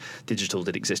 Digital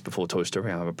did exist before Toy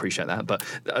Story. I appreciate that, but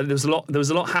there was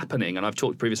a lot happening, and I've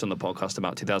talked previously on the podcast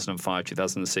about 2005,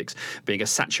 2006 being a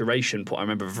saturation point. I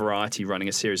remember Variety running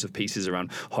a series of pieces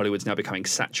around Hollywood's now becoming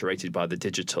saturated by the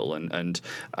digital, and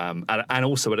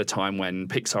also at a time when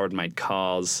Pixar had made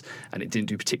Cars and it didn't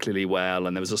do particularly well,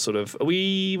 and there was a sort of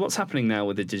what's happening now now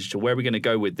with the digital? Where are we going to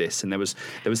go with this? And there was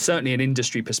certainly an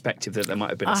industry perspective that there might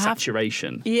have been a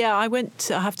saturation. Yeah, I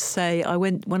have to say,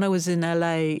 when I was in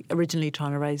LA originally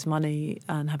trying to raise money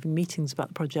and having meetings about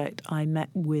the project, I met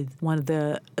with one of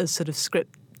the sort of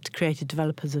script creative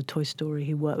developers of Toy Story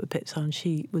who worked with Pixar, and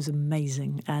she was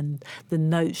amazing. And the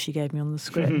notes she gave me on the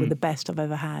script were the best I've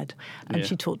ever had. And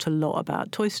she talked a lot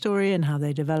about Toy Story and how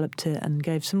they developed it, and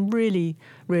gave some really,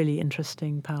 really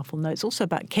interesting, powerful notes. Also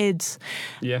about kids,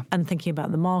 and thinking about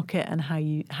the market and how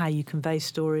you convey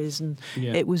stories. And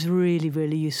it was really,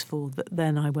 really useful. That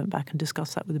then I went back and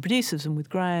discussed that with the producers and with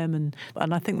Graham, and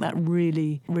I think that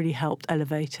really, really helped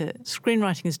elevate it.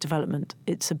 Screenwriting is development.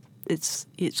 It's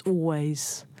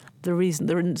always the reason.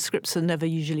 The scripts are never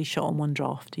usually shot on one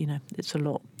draft. It's a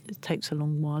lot. It takes a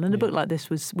long while. And a book like this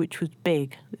which was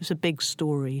big. It was a big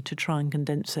story to try and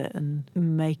condense it and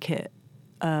make it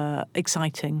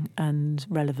exciting and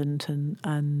relevant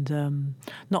and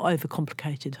not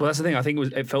overcomplicated. Well, that's the thing. I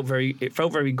think it felt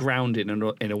very grounded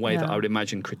in a way that I would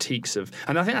imagine critiques of,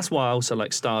 and I think that's why I also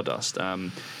like Stardust,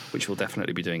 which we'll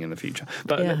definitely be doing in the future.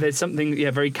 But there's something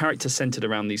very character centered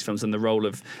around these films and the role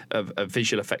of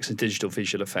visual effects and digital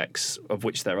visual effects, of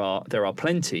which there are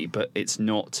plenty, but it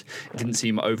didn't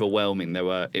seem overwhelming. There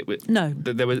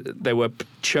were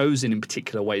chosen in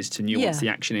particular ways to nuance the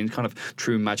action in kind of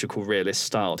true magical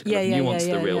realist style, to kind of nuance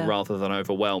the real rather than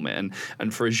overwhelm it.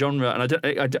 And for a genre, and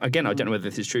I don't know whether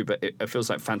this is true, but it feels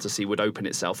like fantasy would open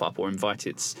itself up or invite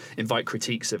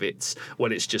critiques of its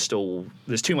just all,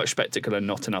 there's too much spectacle and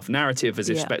not enough narrative, as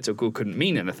if spectacle couldn't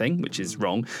mean anything, which is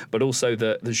wrong. But also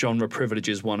the genre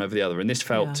privileges one over the other, and this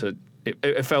felt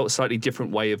it felt a slightly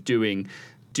different way of doing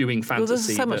fantasy. Well,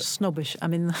 there's so much snobbish. I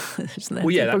mean, isn't there?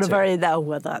 Well, people are very,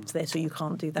 that's this, or you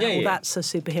can't do that, or that's a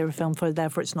superhero film,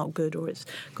 therefore it's not good, or it's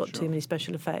got too many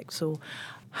special effects, or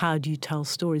how do you tell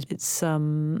stories? It's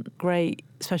great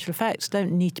special effects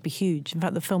don't need to be huge. In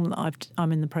fact, the film that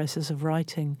I'm in the process of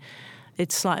writing,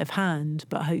 it's sleight of hand,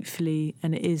 but hopefully,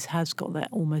 and has got that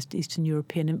almost Eastern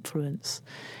European influence.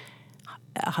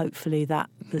 Hopefully that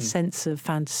the sense of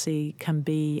fantasy can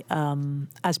be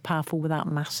as powerful without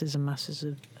masses and masses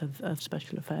of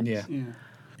special effects.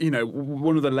 Yeah.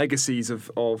 One of the legacies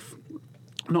of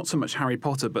not so much Harry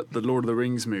Potter but the Lord of the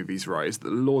Rings movies, right, is that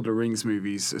the Lord of the Rings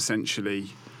movies essentially,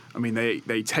 I mean,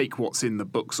 they take what's in the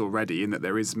books already, in that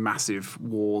there is massive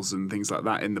wars and things like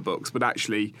that in the books, but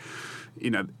actually,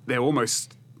 they're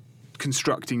almost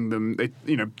constructing them.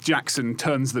 Jackson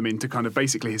turns them into kind of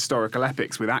basically historical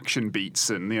epics with action beats,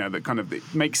 and that kind of, it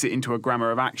makes it into a grammar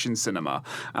of action cinema.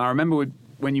 And I remember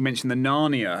when you mentioned the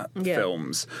Narnia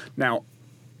films. Now,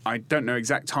 I don't know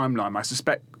exact timeline. I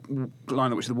suspect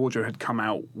Lion, the Witch and the Wardrobe had come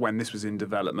out when this was in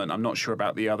development. I'm not sure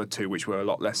about the other two, which were a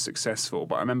lot less successful.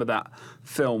 But I remember that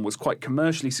film was quite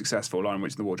commercially successful, Lion, the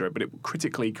Witch and the Wardrobe, but it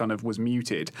critically kind of was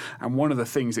muted. And one of the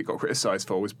things it got criticised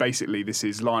for was basically this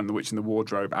is Lion, the Witch and the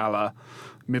Wardrobe a la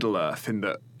Middle-earth, in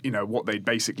that what they'd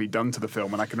basically done to the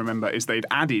film, and I can remember, is they'd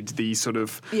added these sort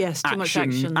of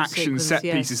action set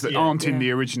pieces that aren't in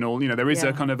the original. There is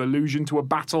a kind of allusion to a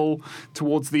battle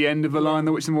towards the end of The Lion,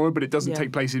 the Witch and the Wardrobe, but it doesn't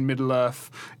take place in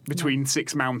Middle-earth between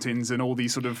six mountains and all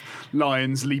these sort of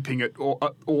lions leaping at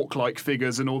orc-like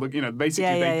figures and all the,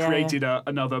 basically they created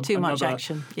another... Too much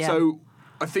action, So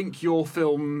I think your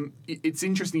film, it's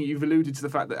interesting you've alluded to the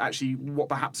fact that actually what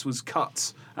perhaps was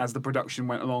cut as the production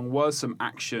went along was some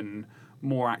action,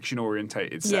 more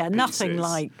action-orientated set pieces. Nothing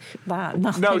like that.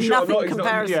 Nothing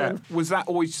comparison. Was that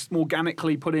always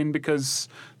organically put in because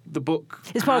the book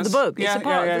It's part of the book. It's a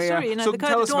part of the story. So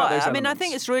tell us about those elements. I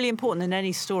think it's really important in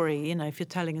any story, if you're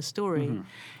telling a story,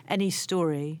 any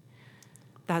story,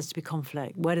 there has to be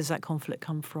conflict. Where does that conflict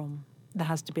come from? There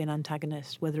has to be an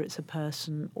antagonist, whether it's a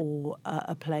person or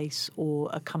a place or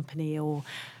a company, or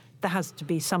there has to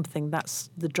be something. That's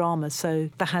the drama. So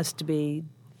there has to be,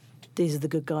 these are the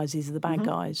good guys, these are the bad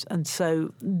guys. And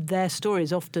so their story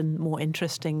is often more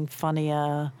interesting,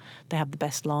 funnier. They have the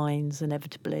best lines,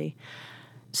 inevitably.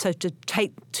 So to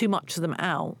take too much of them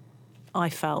out, I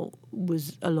felt,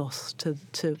 was a loss to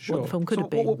what the film could have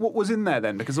been. What was in there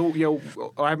then? Because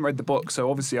I haven't read the book, so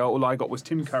obviously all I got was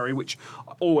Tim Curry, which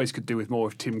I always could do with more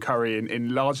of Tim Curry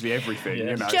in largely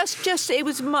everything. Just it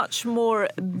was much more.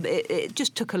 It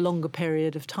just took a longer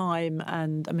period of time,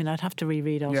 and I mean, I'd have to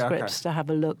reread our scripts to have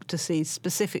a look to see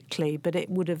specifically, but it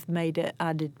would have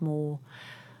added more.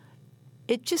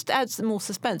 It just adds more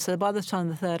suspense. So by the time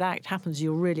the third act happens,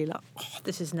 you're really like,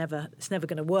 it's never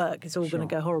going to work. It's all going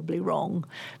to go horribly wrong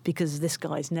because this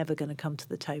guy's never going to come to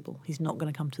the table. He's not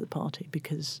going to come to the party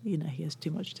because, he has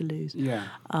too much to lose. Yeah.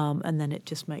 And then it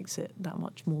just makes it that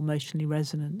much more emotionally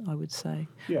resonant, I would say.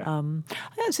 Yeah.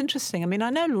 It's interesting. I mean,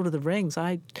 I know Lord of the Rings.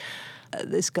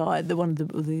 this guy, one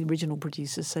of the original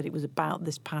producers, said it was about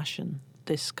this passion,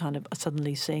 this kind of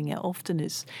suddenly seeing it. Often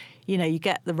it's, you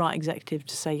get the right executive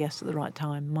to say yes at the right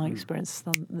time. My experience,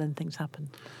 then things happen.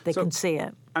 They can see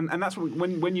it. And that's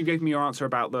when you gave me your answer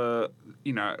about the,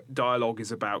 dialogue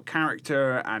is about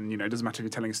character, and it doesn't matter if you're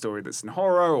telling a story that's in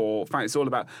horror or it's all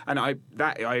about. And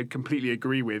I completely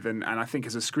agree with, and I think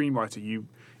as a screenwriter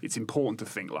it's important to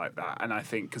think like that. And I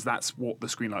think because that's what the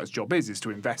screenwriter's job is to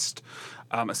invest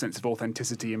a sense of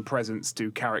authenticity and presence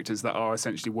to characters that are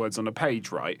essentially words on a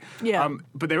page, right? Yeah.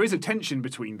 But there is a tension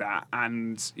between that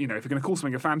and, if you're going to call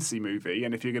something a fantasy movie,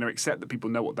 and if you're going to accept that people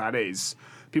know what that is,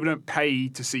 people don't pay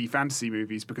to see fantasy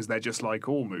movies because they're just like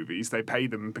all movies. They pay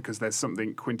them because there's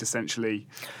something quintessentially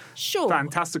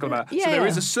fantastical about it. Yeah, so there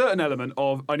is a certain element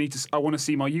of, I want to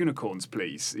see my unicorns,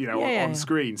 please, on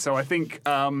screen. So I think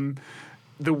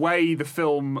the way the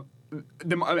film,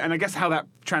 and I guess how that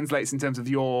translates in terms of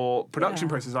your production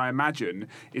process, I imagine,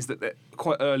 is that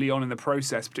quite early on in the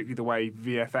process, particularly the way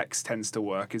VFX tends to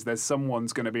work, is there's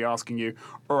someone's going to be asking you,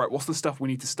 all right, what's the stuff we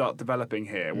need to start developing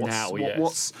here?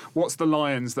 What's the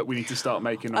lions that we need to start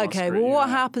making on our screen? Okay, well, what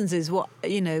happens is, when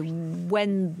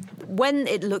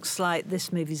it looks like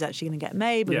this movie's actually going to get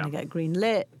made, we're going to get green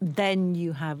lit, then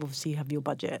you have your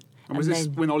budget. And was this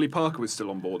when Ollie Parker was still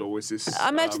on board, or was this... I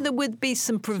imagine there would be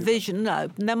some provision. No,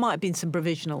 there might have been some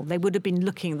provisional. They would have been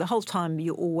looking, the whole time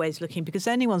you're always looking, because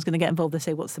anyone's going to get involved, they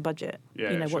say, what's the budget?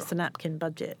 What's the napkin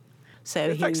budget? So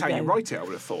it affects how you write it, I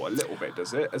would have thought, a little bit,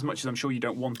 does it? As much as I'm sure you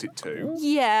don't want it to.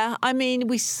 Yeah, I mean,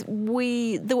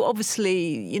 there were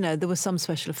obviously, there were some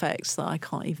special effects that I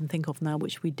can't even think of now,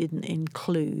 which we didn't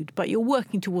include. But you're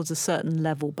working towards a certain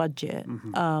level budget.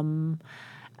 Mm-hmm.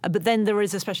 But then there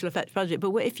is a special effects budget.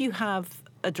 But if you have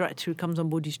a director who comes on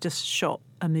board who's just shot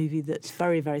a movie that's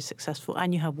very, very successful,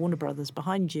 and you have Warner Brothers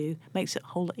behind you, it makes it a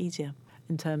whole lot easier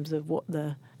in terms of what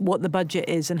the budget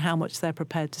is and how much they're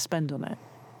prepared to spend on it.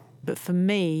 But for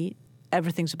me,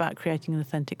 everything's about creating an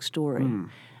authentic story.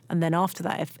 And then after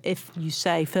that, if you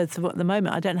say, at the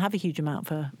moment, I don't have a huge amount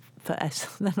for S.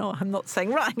 I'm not saying,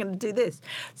 right, I'm going to do this.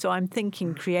 So I'm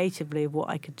thinking creatively of what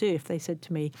I could do. If they said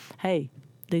to me, hey,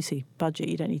 Lucy, budget,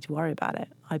 you don't need to worry about it,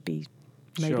 I'd be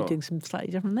maybe doing some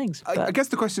slightly different things. I guess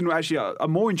the question, actually,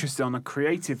 I'm more interested on a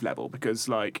creative level because,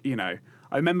 I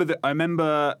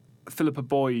remember Philippa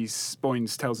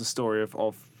Boynes tells a story of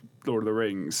Lord of the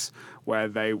Rings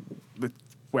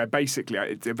where basically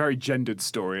it's a very gendered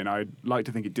story, and I'd like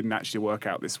to think it didn't actually work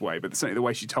out this way, but certainly the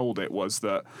way she told it was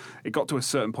that it got to a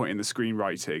certain point in the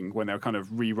screenwriting when they were kind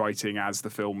of rewriting as the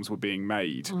films were being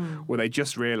made, where they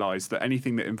just realised that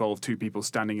anything that involved two people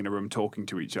standing in a room talking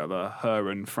to each other, her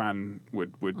and Fran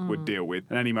would deal with.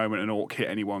 At any moment an orc hit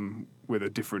anyone with a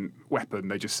different weapon,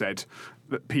 they just said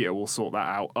that Peter will sort that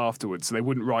out afterwards. So they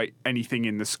wouldn't write anything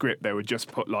in the script. They would just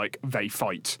put they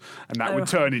fight, and that would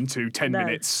turn into 10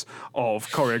 minutes of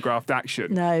choreographed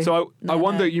action. So I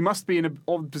wonder, you must be in an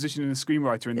odd position in a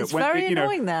screenwriter in that it's very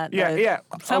annoying that.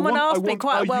 Someone asked me,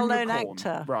 quite a well-known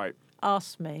actor,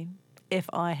 asked me if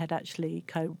I had actually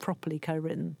properly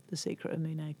co-written The Secret of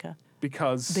Moonacre.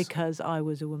 Because I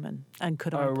was a woman, and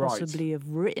could I possibly have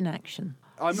written action?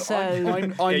 You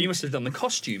must have done the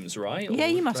costumes, right? Yeah,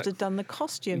 you must have done the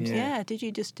costumes. Yeah. Did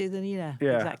you just do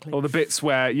exactly? Or the bits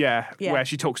where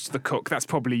she talks to the cook. That's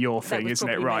probably your thing, isn't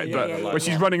it? Right. Me, but where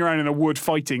she's running around in a wood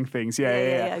fighting things.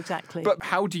 Yeah, exactly. But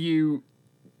how do you?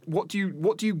 What do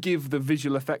you give the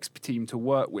visual effects team to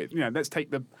work with? Let's take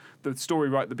the story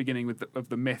right at the beginning of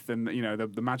the myth and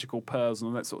the magical pearls and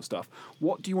all that sort of stuff.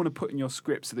 What do you want to put in your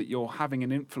script so that you're having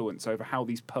an influence over how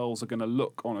these pearls are going to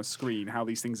look on a screen, how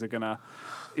these things are going to,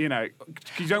 you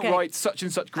don't write such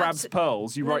and such grabs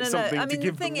pearls. You write something to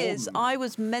give them. The thing is, I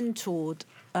was mentored.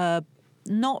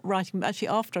 Not writing, actually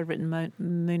after I'd written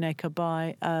Moonacre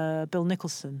by Bill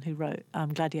Nicholson, who wrote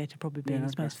Gladiator, probably being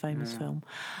his most famous film.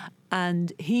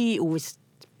 And he always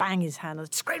bang his hand. The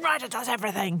screenwriter does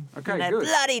everything. Okay, they're good.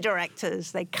 bloody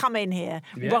directors. They come in here,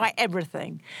 write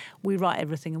everything. We write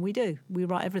everything, and we do. We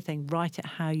write everything. Write it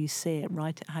how you see it.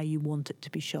 Write it how you want it to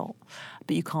be shot.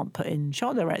 But you can't put in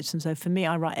shot direction. So for me,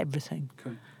 I write everything.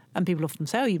 Okay. And people often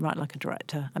say, you write like a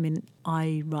director. I mean,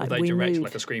 I write... Or they direct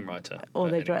like a screenwriter. Or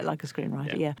they direct like a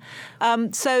screenwriter, yeah.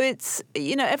 So it's,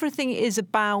 everything is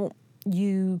about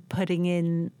you putting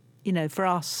in, for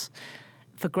us,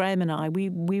 for Graham and I,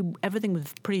 we everything was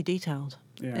pretty detailed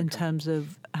in terms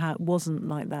of how it wasn't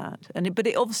like that. But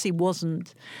it obviously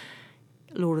wasn't...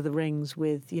 Lord of the Rings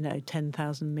with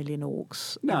 10,000 million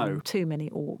orcs. No. Too many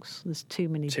orcs. There's too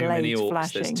many Too blades many orcs.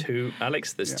 flashing.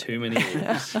 There's too many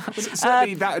orcs.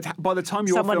 Certainly, that by the time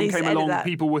your someone film needs to came edit along, that.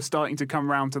 people were starting to come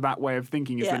round to that way of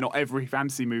thinking. Is Yeah. that not every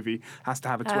fantasy movie has to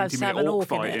have a Has to 20-minute have an orc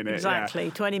fight in it. Yeah.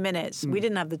 Exactly, 20 minutes. We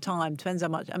didn't have the time. Depends how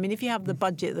much. I mean, if you have the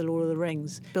budget of The Lord of the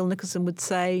Rings, Bill Nicholson would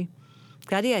say,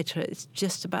 Gladiator, it's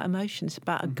just about emotion. It's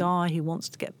about a guy who wants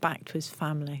to get back to his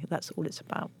family. That's all it's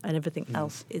about. And everything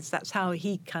else that's how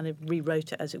he kind of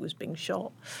rewrote it as it was being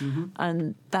shot.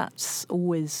 And that's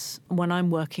always, when I'm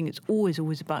working, it's always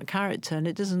about character. And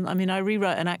it doesn't, I mean, I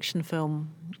rewrote an action film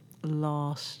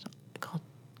God,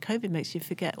 COVID makes you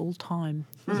forget all time.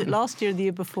 Was it last year or the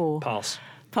year before? Pass.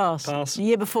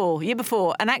 Year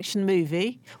before, an action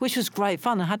movie, which was great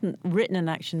fun. I hadn't written an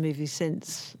action movie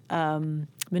since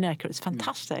Minneca. It's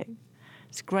fantastic.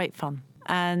 It's great fun.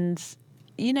 And,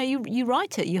 you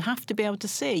write it. You have to be able to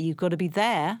see it. You've got to be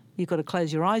there. You've got to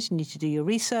close your eyes. You need to do your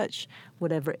research.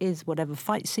 Whatever it is, whatever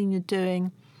fight scene you're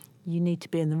doing, you need to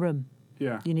be in the room.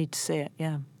 Yeah. You need to see it,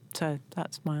 yeah. So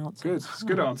that's my answer. Good. It's a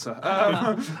good answer.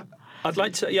 I'd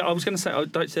like to, I was going to say,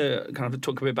 I'd like to kind of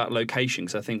talk a bit about location,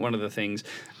 because I think one of the things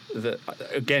that,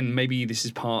 again, maybe this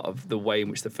is part of the way in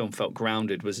which the film felt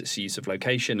grounded was its use of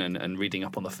location and reading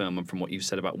up on the film and from what you've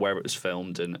said about where it was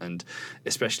filmed and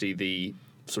especially the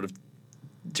sort of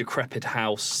decrepit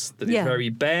house that is very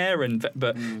bare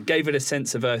but gave it a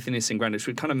sense of earthiness and grandeur,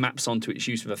 which kind of maps onto its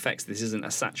use of effects. This isn't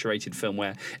a saturated film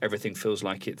where everything feels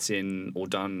like it's in or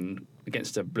done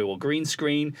against a blue or green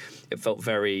screen. It felt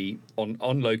very on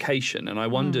location, and I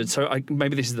wondered,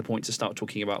 maybe this is the point to start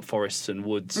talking about forests and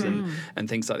woods and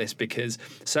things like this, because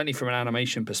certainly from an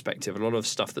animation perspective, a lot of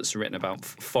stuff that's written about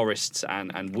forests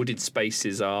and wooded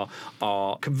spaces are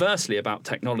conversely about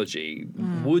technology.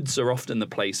 Woods are often the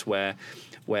place where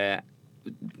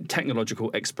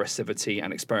technological expressivity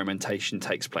and experimentation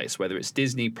takes place, whether it's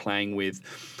Disney playing with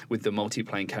the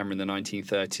multiplane camera in the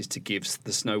 1930s to give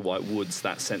the Snow White woods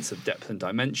that sense of depth and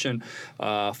dimension.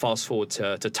 Fast forward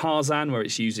to Tarzan, where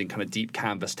it's using kind of deep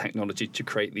canvas technology to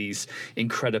create these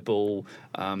incredible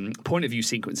point of view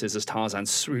sequences as Tarzan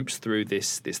swoops through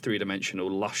this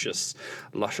three-dimensional, luscious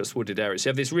wooded area. So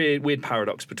you have this weird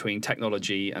paradox between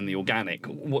technology and the organic.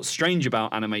 What's strange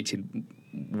about animated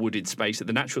wooded space, that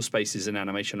the natural spaces in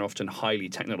animation are often highly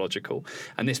technological,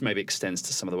 and this maybe extends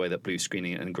to some of the way that blue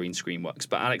screening and green screen works.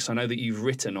 But Alex, I know that you've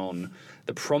written on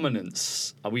the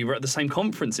prominence, we were at the same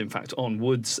conference in fact, on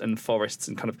woods and forests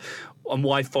and kind of on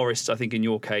why forests, I think in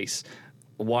your case,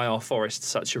 why are forests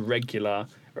such a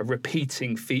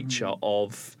repeating feature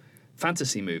of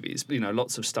fantasy movies?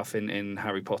 Lots of stuff in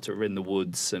Harry Potter are in the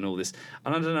woods and all this.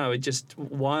 And I don't know,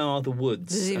 why are the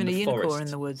woods There's even and a the unicorn forests?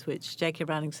 in the woods, which J.K.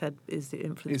 Rowling said is the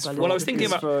influence by Well, I was Lord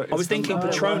thinking of the Rings. I was thinking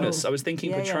Patronus. Oh. I was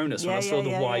thinking Patronus when I saw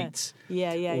the white.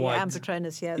 Yeah, white. and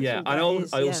Patronus, yeah. Yeah, that's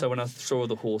what that is, also when I saw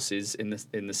the horses in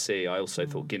the sea, I also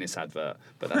thought Guinness advert,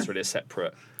 but that's really a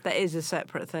separate. That is a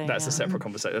separate thing. That's yeah. a separate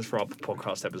conversation. That's for our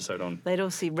podcast episode on. They'd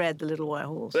obviously read The Little White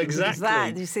Horse. Exactly.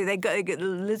 That, you see, they got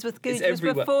Elizabeth Gooch was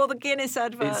everywhere. before the Guinness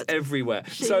advert. It's everywhere.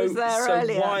 She was there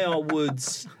earlier. Why are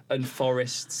woods and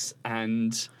forests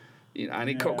and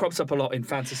it crops up a lot in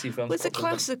fantasy films? Well, it's a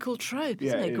classical trope,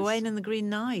 isn't it? Gawain and the Green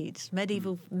Knight,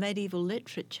 medieval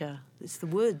literature. It's the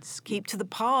woods. Keep to the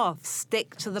path.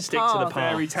 Stick to the path.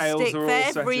 Fairy tales Stick are all for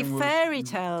set every in woods. fairy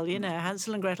tale.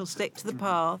 Hansel and Gretel stick to the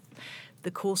path. The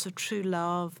Course of True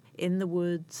Love, In the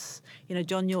Woods.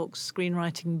 John Yorke's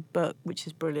screenwriting book, which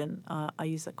is brilliant. I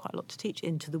use that quite a lot to teach.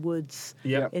 Into the Woods.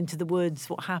 Yep. Into the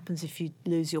Woods. What happens if you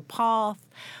lose your path?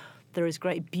 There is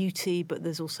great beauty, but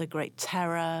there's also great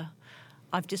terror.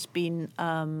 I've just been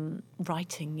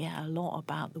writing, a lot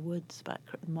about the woods, about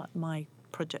my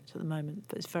project at the moment,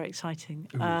 but it's very exciting.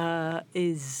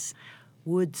 Is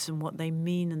woods and what they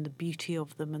mean and the beauty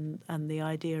of them and the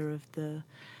idea of the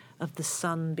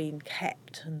sun being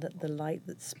kept and the light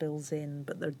that spills in,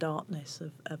 but the darkness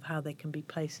of how they can be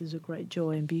places of great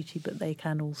joy and beauty, but they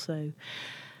can also,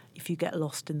 if you get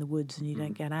lost in the woods and you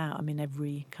don't get out, I mean,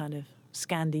 every kind of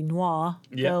Scandi noir,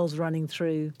 girls running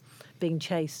through, being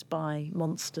chased by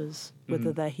monsters,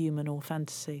 whether they're human or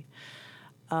fantasy.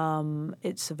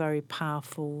 It's a very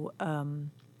powerful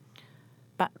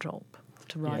backdrop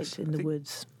to write in the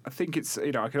woods. I think it's,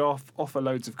 I could offer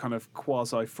loads of kind of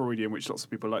quasi-Freudian, which lots of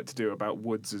people like to do, about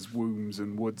woods as wombs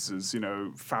and woods as,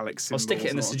 phallic symbols. I'll stick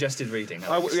it in the suggested reading.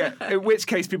 In which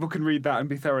case people can read that and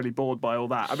be thoroughly bored by all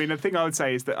that. I mean, the thing I would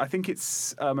say is that I think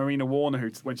it's Marina Warner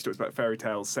who, when she talks about fairy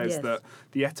tales, says that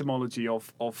the etymology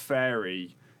of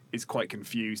fairy is quite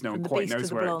confused. No one quite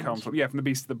knows where it comes from. Yeah, from The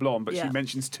Beast of the Blonde. But she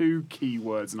mentions two key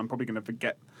words, and I'm probably going to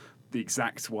forget the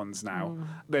exact ones now.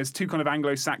 There's two kind of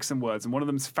Anglo-Saxon words, and one of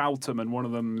them's Faltum and one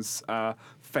of them's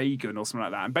Fagan or something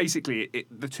like that. And basically,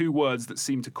 the two words that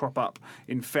seem to crop up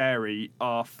in fairy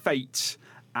are fate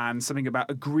and something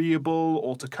about agreeable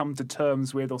or to come to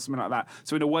terms with or something like that.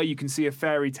 So in a way, you can see a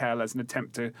fairy tale as an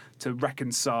attempt to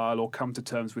reconcile or come to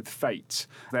terms with fate.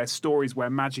 They're stories where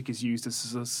magic is used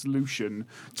as a solution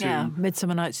to...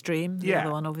 Midsummer Night's Dream, the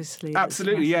other one, obviously.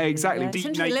 Absolutely, yeah, exactly. Yeah. Deep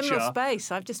Liminal nature.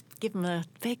 Space. I've just given a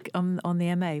big on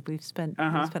the MA. We've spent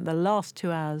the last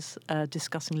 2 hours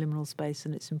discussing liminal space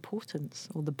and its importance,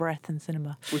 or the breadth in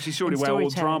cinema. Which is surely in where all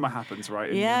storytelling. drama happens, right?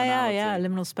 In Yeah. liminality.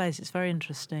 Liminal space. It's very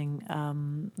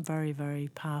interesting. Very, very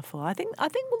powerful. I think. Well,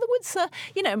 the woods.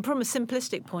 And from a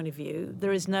simplistic point of view,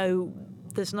 there's not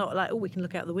like, we can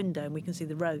look out the window and we can see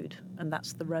the road, and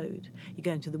that's the road. You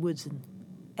go into the woods and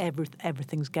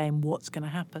everything's game. What's going to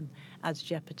happen? Adds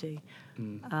jeopardy.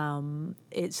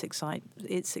 It's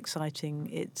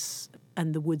exciting.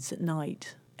 And the woods at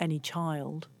night. Any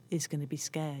child is going to be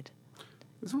scared.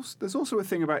 There's also a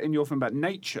thing in your film about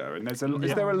nature, and is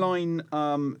there a line?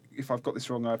 If I've got this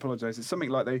wrong, I apologise. It's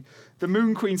something like the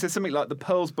Moon Queen says something like the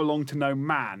pearls belong to no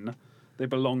man, they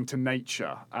belong to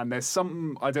nature. And there's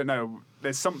some, I don't know,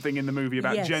 there's something in the movie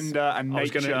about gender and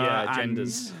nature and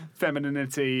genders.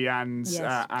 Femininity and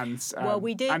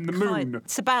we did and the moon.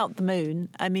 It's about the moon.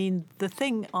 I mean, the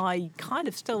thing I kind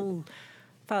of still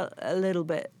felt a little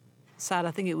bit sad,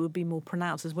 I think it would be more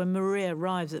pronounced, is when Maria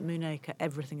arrives at Moonacre,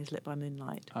 everything is lit by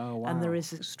moonlight. Oh, wow. And there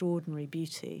is extraordinary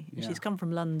beauty. Yeah. She's come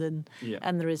from London, Yeah.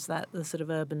 and there is the sort of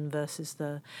urban versus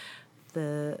the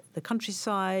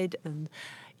countryside. And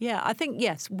I think,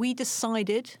 yes, we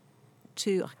decided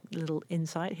to, a little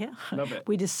insight here. Love it.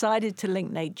 We decided to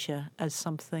link nature as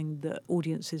something that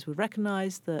audiences would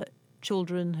recognise, that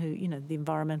children who, the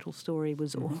environmental story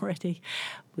was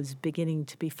was beginning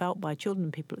to be felt by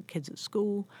children and kids at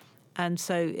school. And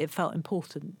so it felt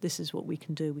important. This is what we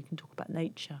can do. We can talk about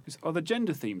nature. Are the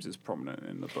gender themes as prominent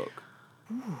in the book?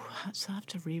 So I have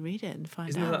to reread it and find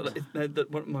Isn't out.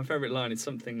 that my favourite line is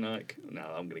something like, no,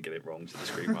 I'm going to get it wrong to the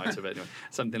screenwriter, but anyway,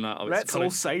 something like, Let's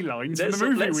all say lines in the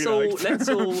movie we liked. Let's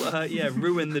all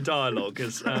ruin the dialogue,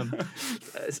 because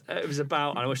it was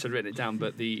about, I wish I'd written it down,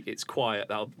 but it's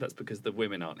quiet, that's because the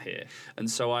women aren't here.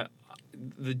 And so I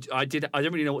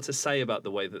don't really know what to say about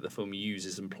the way that the film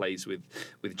uses and plays with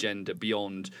gender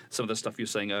beyond some of the stuff you were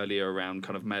saying earlier around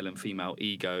kind of male and female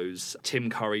egos. Tim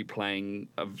Curry playing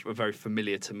a very familiar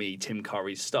to me Tim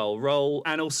Curry style role,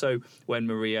 and also when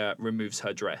Maria removes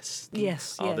her dress.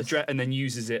 Yes. And then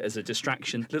uses it as a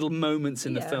distraction. Little moments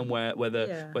in the film where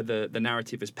the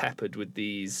narrative is peppered with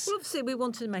these. Well, obviously, we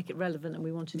wanted to make it relevant, and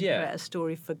we wanted to create a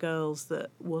story for girls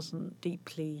that wasn't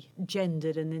deeply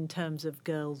gendered, and in terms of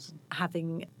girls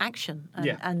having action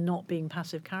and not being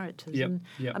passive characters.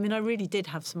 I mean, I really did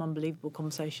have some unbelievable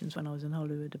conversations when I was in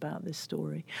Hollywood about this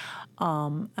story,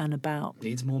 and about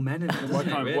needs more men in it. Why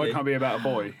can't it be about a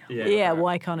boy?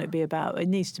 Why can't it be about? It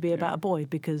needs to be about a boy,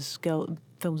 because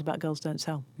films about girls don't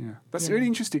sell. Yeah, that's really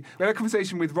interesting. We had a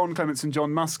conversation with Ron Clements and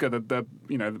John Musker, the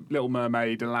Little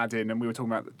Mermaid, Aladdin, and we were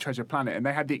talking about Treasure Planet, and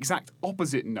they had the exact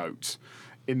opposite note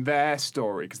in their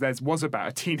story, because theirs was about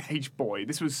a teenage boy.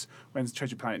 This was, when's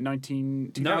Treasure Planet?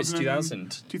 2000? No, it's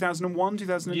 2000. 2001,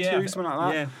 2002, something like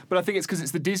that. Yeah. But I think it's because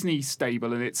it's the Disney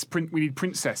stable, and we need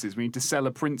princesses. We need to sell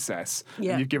a princess.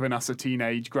 Yeah. And you've given us a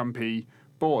teenage grumpy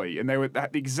boy, and they were the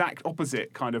exact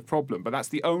opposite kind of problem. But that's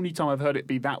the only time I've heard it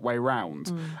be that way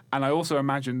round. And I also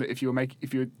imagine that if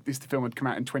this film had come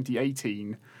out in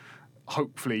 2018,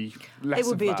 hopefully less it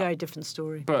would of be that. a very different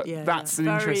story. But that's an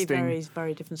interesting... Very,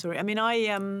 very different story. I mean,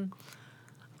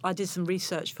 I did some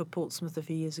research for Portsmouth a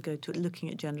few years ago looking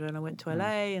at gender, and I went to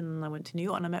LA and I went to New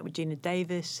York, and I met with Gina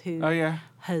Davis, who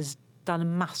has done a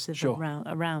massive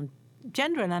around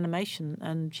gender and animation,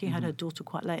 and she had her daughter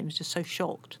quite late and was just so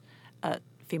shocked at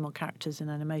female characters in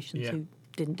animations who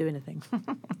didn't do anything.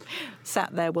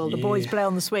 Sat there while the boys play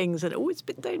on the swings, and it's a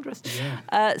bit dangerous.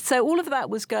 Yeah. So all of that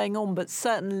was going on, but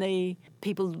certainly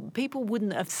people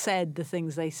wouldn't have said the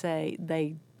things they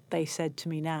said to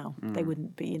me now. They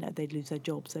wouldn't be, they'd lose their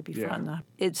jobs, they'd be frightened.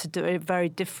 It's a very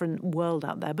different world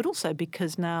out there, but also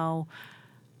because now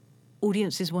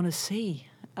audiences want to see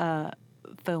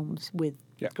films with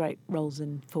great roles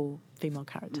for female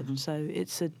characters. So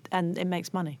and it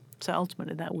makes money. So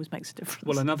ultimately, that always makes a difference.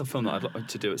 Well, another film that I'd like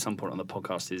to do at some point on the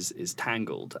podcast is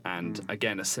Tangled, and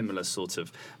again, a similar sort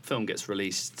of film gets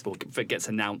released or gets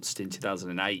announced in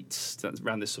 2008,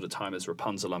 around this sort of time as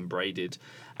Rapunzel Unbraided,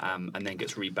 and then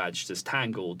gets rebadged as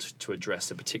Tangled to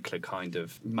address a particular kind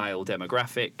of male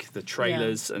demographic. The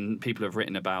trailers, and people have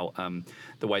written about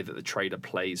the way that the trailer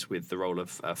plays with the role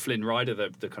of Flynn Rider,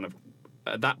 the kind of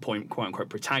at that point, quote unquote,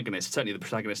 protagonist, certainly the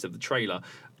protagonist of the trailer,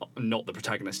 not the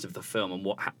protagonist of the film,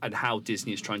 and how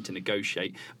Disney is trying to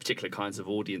negotiate particular kinds of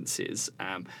audiences.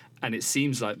 And it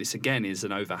seems like this again is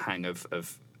an overhang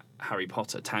of Harry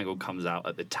Potter. Tangled comes out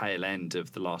at the tail end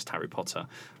of the last Harry Potter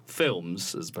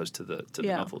films, as opposed to the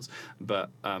novels. But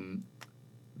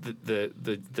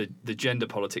the gender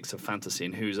politics of fantasy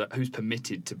and who's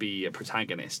permitted to be a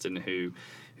protagonist and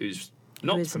who's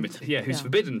not permitted, who's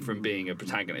forbidden from being a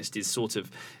protagonist is sort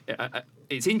of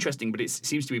it's interesting, but it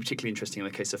seems to be particularly interesting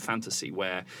in the case of fantasy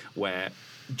where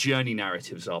journey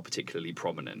narratives are particularly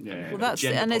prominent. Well, that's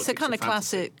and it's a kind of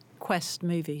classic quest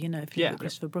movie, you know. If you look at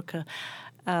Christopher Brooker,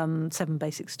 7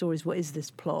 Basic Stories. What is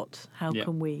this plot? How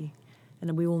can we? And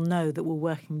then we all know that we're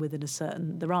working within a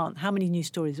certain. There aren't how many new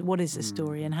stories. What is this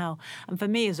story and how? And for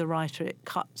me as a writer, it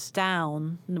cuts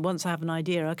down. And once I have an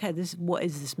idea, okay, what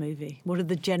is this movie? What are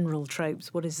the general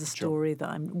tropes? What is the story that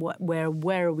I'm?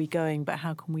 Where are we going? But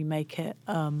how can we make it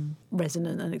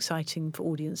resonant and exciting for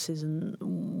audiences? And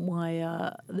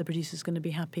why the producer's going to be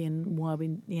happy? And why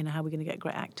how we're going to get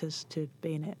great actors to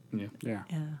be in it? Yeah,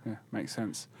 makes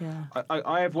sense. Yeah.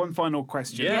 I have one final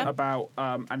question about,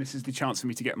 and this is the chance for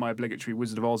me to get my obligatory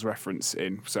Wizard of Oz reference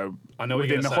in. So I know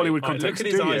within the Hollywood context,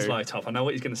 look at his eyes light up. I know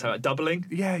what he's going to say. Like doubling.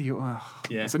 Yeah,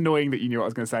 it's annoying that you knew what I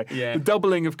was going to say. Yeah. The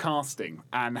doubling of casting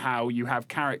and how you have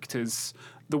characters.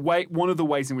 One of the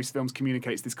ways in which films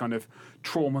communicates this kind of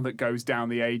trauma that goes down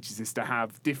the ages is to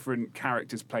have different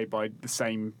characters played by the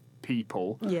same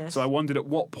people. Yes. So I wondered at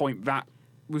what point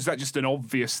was that just an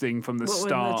obvious thing from the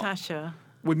start? With Natasha.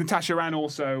 With Natasha and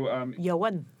also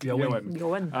Yowen.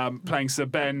 Playing Sir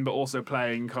Ben, but also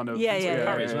playing kind of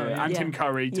and Tim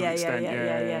Curry to an extent.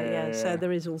 Yeah. So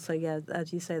there is also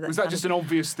as you say that. Was that just an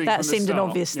obvious thing? That from the seemed start? an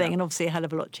obvious thing, and obviously a hell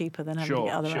of a lot cheaper than having to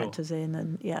get other actors in.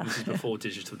 And this is before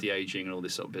digital de-aging and all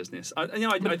this sort of business. The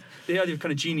idea of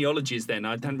kind of genealogies. Then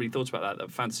I hadn't really thought about that.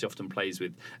 That fantasy often plays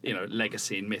with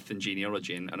legacy and myth and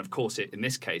genealogy, and of course in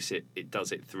this case it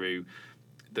does it through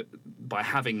by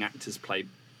having actors play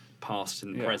past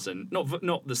and present,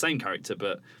 not the same character,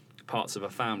 but parts of a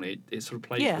family. It sort of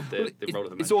plays with the role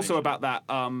of the. It's also about that.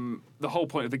 The whole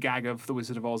point of the gag of The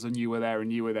Wizard of Oz and you were there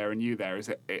and you were there and you there is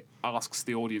it asks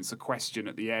the audience a question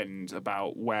at the end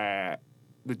about where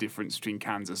the difference between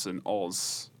Kansas and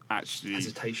Oz actually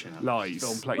lies.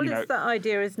 It's that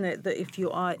idea, isn't it, that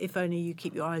if only you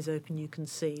keep your eyes open, you can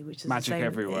see, which is magic the same,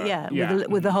 everywhere.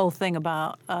 With the whole thing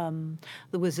about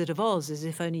the Wizard of Oz is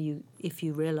if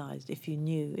you realised, if you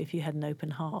knew, if you had an open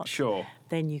heart,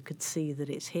 then you could see that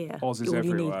it's here. Oz is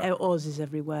everywhere. Oz is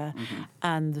everywhere,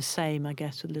 and the same, I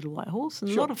guess, with Little White Horse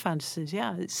and a lot of fantasies.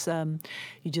 Yeah, it's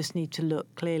you just need to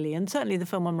look clearly, and certainly the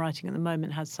film I'm writing at the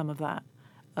moment has some of that.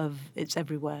 Of it's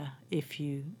everywhere if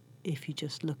you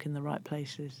just look in the right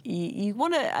places. You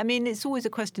want to, it's always a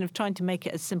question of trying to make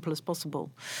it as simple as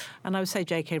possible. And I would say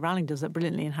J.K. Rowling does that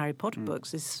brilliantly in Harry Potter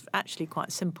books. It's actually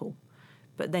quite simple.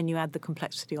 But then you add the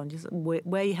complexity on. Just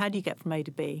how do you get from A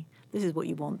to B? This is what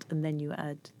you want. And then you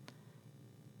add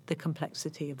the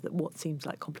complexity of what seems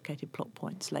like complicated plot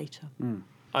points later.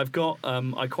 I've got,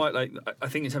 I quite like, I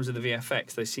think in terms of the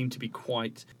VFX, they seem to be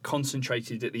quite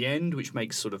concentrated at the end, which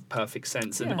makes sort of perfect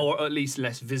sense, or at least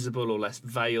less visible or less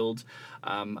veiled.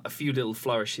 A few little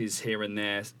flourishes here and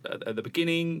there at the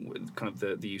beginning, with kind of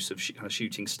the use of kind of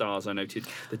shooting stars. I noted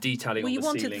the detailing on the ceiling.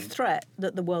 Well, you wanted the threat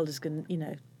that the world is going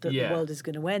to, the world is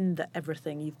going to end, that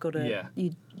everything, you've got to,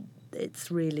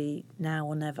 it's really now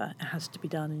or never. It has to be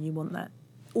done, and you want that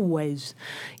always,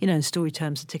 in story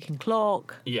terms, a ticking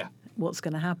clock. Yeah. What's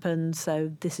going to happen?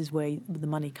 So this is where the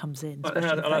money comes in. I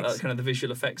like that kind of the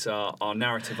visual effects are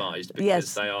narrativized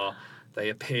because they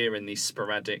appear in these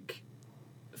sporadic,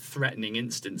 threatening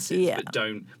instances, but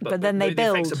don't. But then they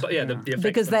build. The effects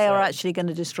because they are actually going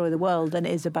to destroy the world, and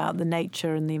it is about the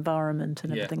nature and the environment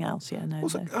and everything else.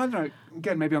 Also, I don't know.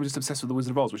 Again, maybe I'm just obsessed with The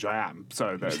Wizard of Oz, which I am.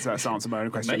 So that's answer my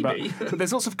own question. Maybe. But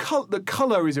there's lots of the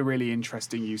colour is a really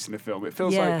interesting use in the film. It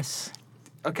feels like.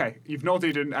 Okay, you've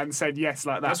nodded and said yes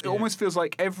like that. It almost feels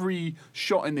like every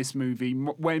shot in this movie,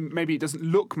 when maybe it doesn't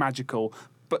look magical,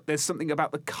 but there's something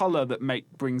about the colour that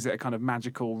brings it a kind of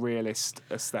magical, realist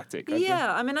aesthetic.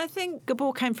 I think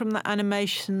Gabor came from that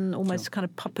animation, almost kind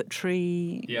of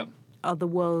puppetry,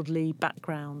 otherworldly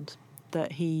background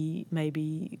that he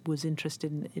maybe was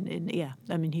interested in.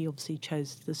 He obviously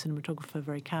chose the cinematographer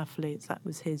very carefully. That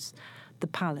was the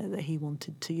palette that he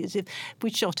wanted to use. If we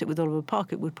shot it with Oliver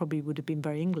Park, it would have been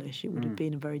very English. It would have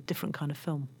been a very different kind of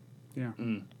film. Yeah,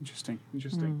 interesting.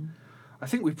 I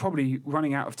think we're probably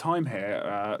running out of time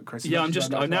here, Chris. Yeah,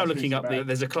 I'm now looking up.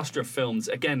 There's a cluster of films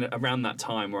again around that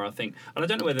time where I think, and I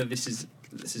don't know whether this is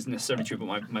this isn't necessarily true,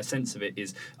 but my sense of it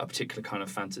is a particular kind of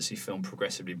fantasy film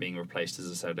progressively being replaced, as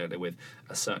I said earlier, with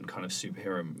a certain kind of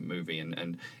superhero movie,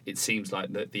 and it seems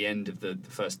like that the end of the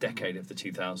first decade of the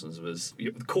 2000s was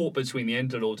caught between the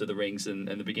end of Lord of the Rings and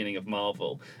the beginning of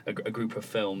Marvel, a group of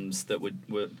films that were,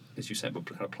 as you said, were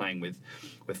kind of playing with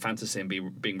fantasy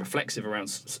and being reflexive around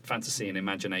fantasy and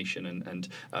imagination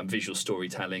and visual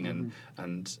storytelling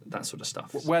and that sort of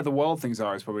stuff. Where the Wild Things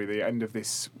Are is probably the end of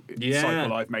this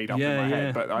cycle I've made up in my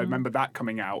head, but I remember that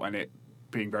coming out and it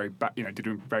being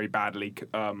doing very badly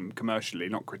commercially,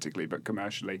 not critically, but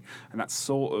commercially, and that's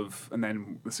sort of, and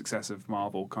then the success of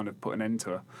Marvel kind of put an end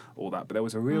to all that. But there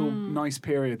was a real nice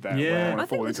period there where I I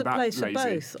think there's a place for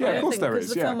both. Yeah, of course there is.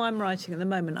 Because the film I'm writing at the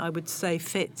moment, I would say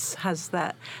Fitz has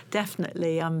that.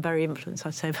 Definitely, I'm very influenced.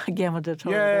 I'd say by Guillermo del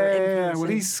Toro. Yeah. Well,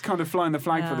 he's kind of flying the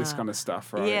flag for this kind of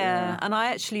stuff, right? Yeah, and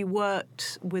I actually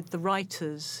worked with the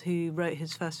writers who wrote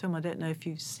his first film. I don't know if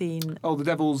you've seen. Oh, The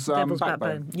Devil's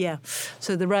Backbone. Yeah.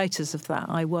 So the writers of that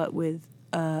I worked with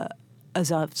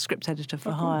as a script editor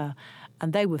for Hire,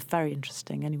 and they were very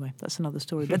interesting. Anyway, that's another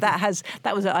story. But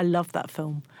I loved that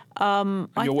film. And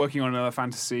you're working on another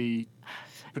fantasy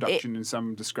production in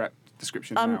some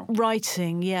description now.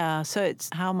 Writing, yeah. So it's,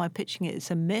 how am I pitching it?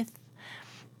 It's a myth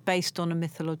based on a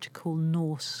mythological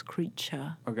Norse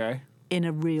creature in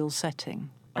a real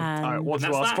setting. I want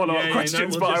to ask follow-up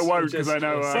questions, but I won't because I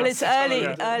know. Well, it's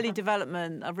early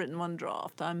development. I've written one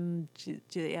draft.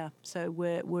 So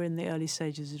we're in the early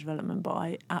stages of development, but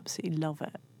I absolutely love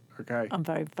it. Okay, I'm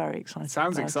very, very excited.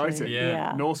 Sounds exciting.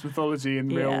 Yeah. Norse mythology in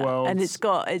real world, and it's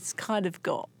kind of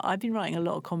got. I've been writing a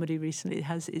lot of comedy recently.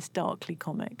 It's darkly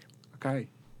comic. Okay,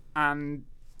 and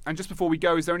just before we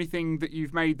go, is there anything that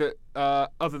you've made that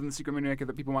other than Secret Moonraker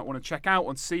that people might want to check out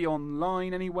and see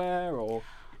online anywhere or?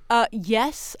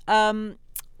 Yes.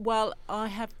 Well, I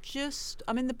have just.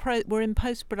 We're in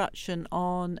post-production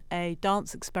on a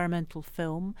dance experimental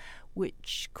film,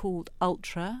 called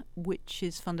Ultra, which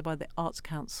is funded by the Arts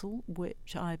Council.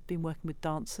 Which I've been working with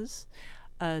dancers,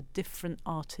 different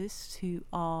artists who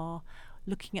are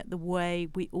looking at the way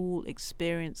we all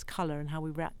experience colour and how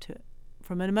we react to it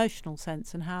from an emotional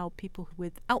sense, and how people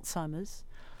with Alzheimer's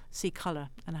see colour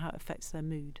and how it affects their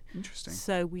mood. Interesting.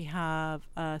 So we have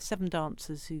 7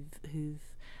 dancers who've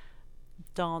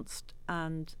danced,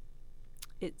 and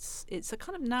it's a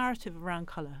kind of narrative around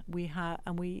colour. We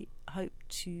hope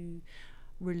to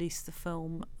release the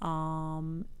film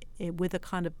with a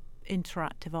kind of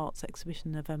interactive arts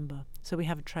exhibition in November. So we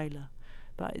have a trailer,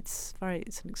 but it's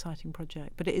an exciting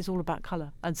project. But it is all about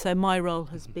colour, and so my role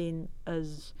has been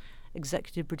as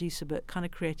executive producer, but kind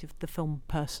of creative, the film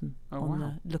person,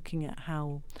 looking at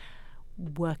how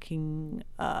working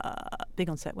big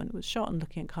on set when it was shot, and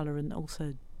looking at colour, and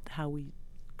also how we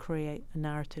create a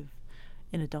narrative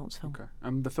in a dance film. Okay.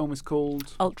 And the film is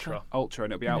called Ultra, and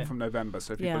it'll be out from November.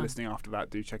 So if people are listening after that,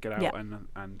 do check it out and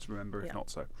remember if not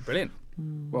so. Brilliant.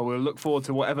 Well, we'll look forward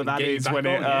to whatever that is when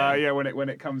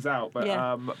it comes out.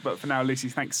 But for now, Lucy,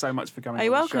 thanks so much for coming.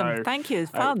 You're on the welcome. show. Thank you.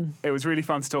 It's fun. It was really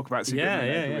fun to talk about Secret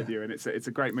Moonraker with you, and it's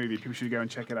a great movie. People should go and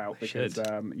check it out because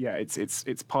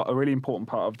it's a really important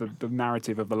part of the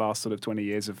narrative of the last sort of 20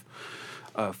 years of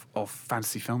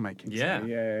fantasy filmmaking.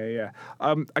 Yeah.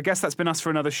 I guess that's been us for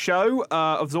another show.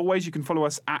 As always, you can follow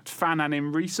us at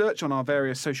Fan&Im Research on our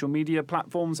various social media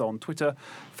platforms on Twitter,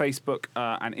 Facebook,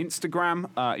 and Instagram.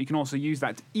 You can also use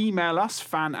that to email us,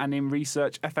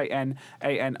 fananimresearch,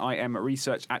 FANANIM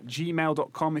research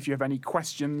 @gmail.com if you have any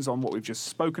questions on what we've just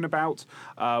spoken about.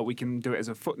 We can do it as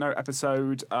a footnote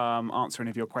episode, answer any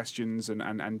of your questions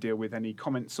and deal with any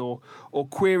comments or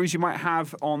queries you might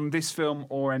have on this film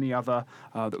or any other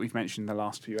that we've mentioned in the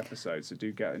last few episodes. So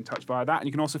do get in touch via that. And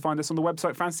you can also find us on the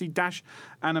website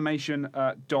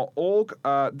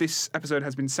fantasy-animation.org. This episode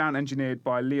has been sound engineered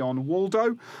by Leon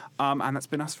Waldo. And that's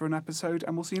been us for an episode,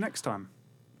 and we'll see you next time.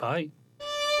 Bye.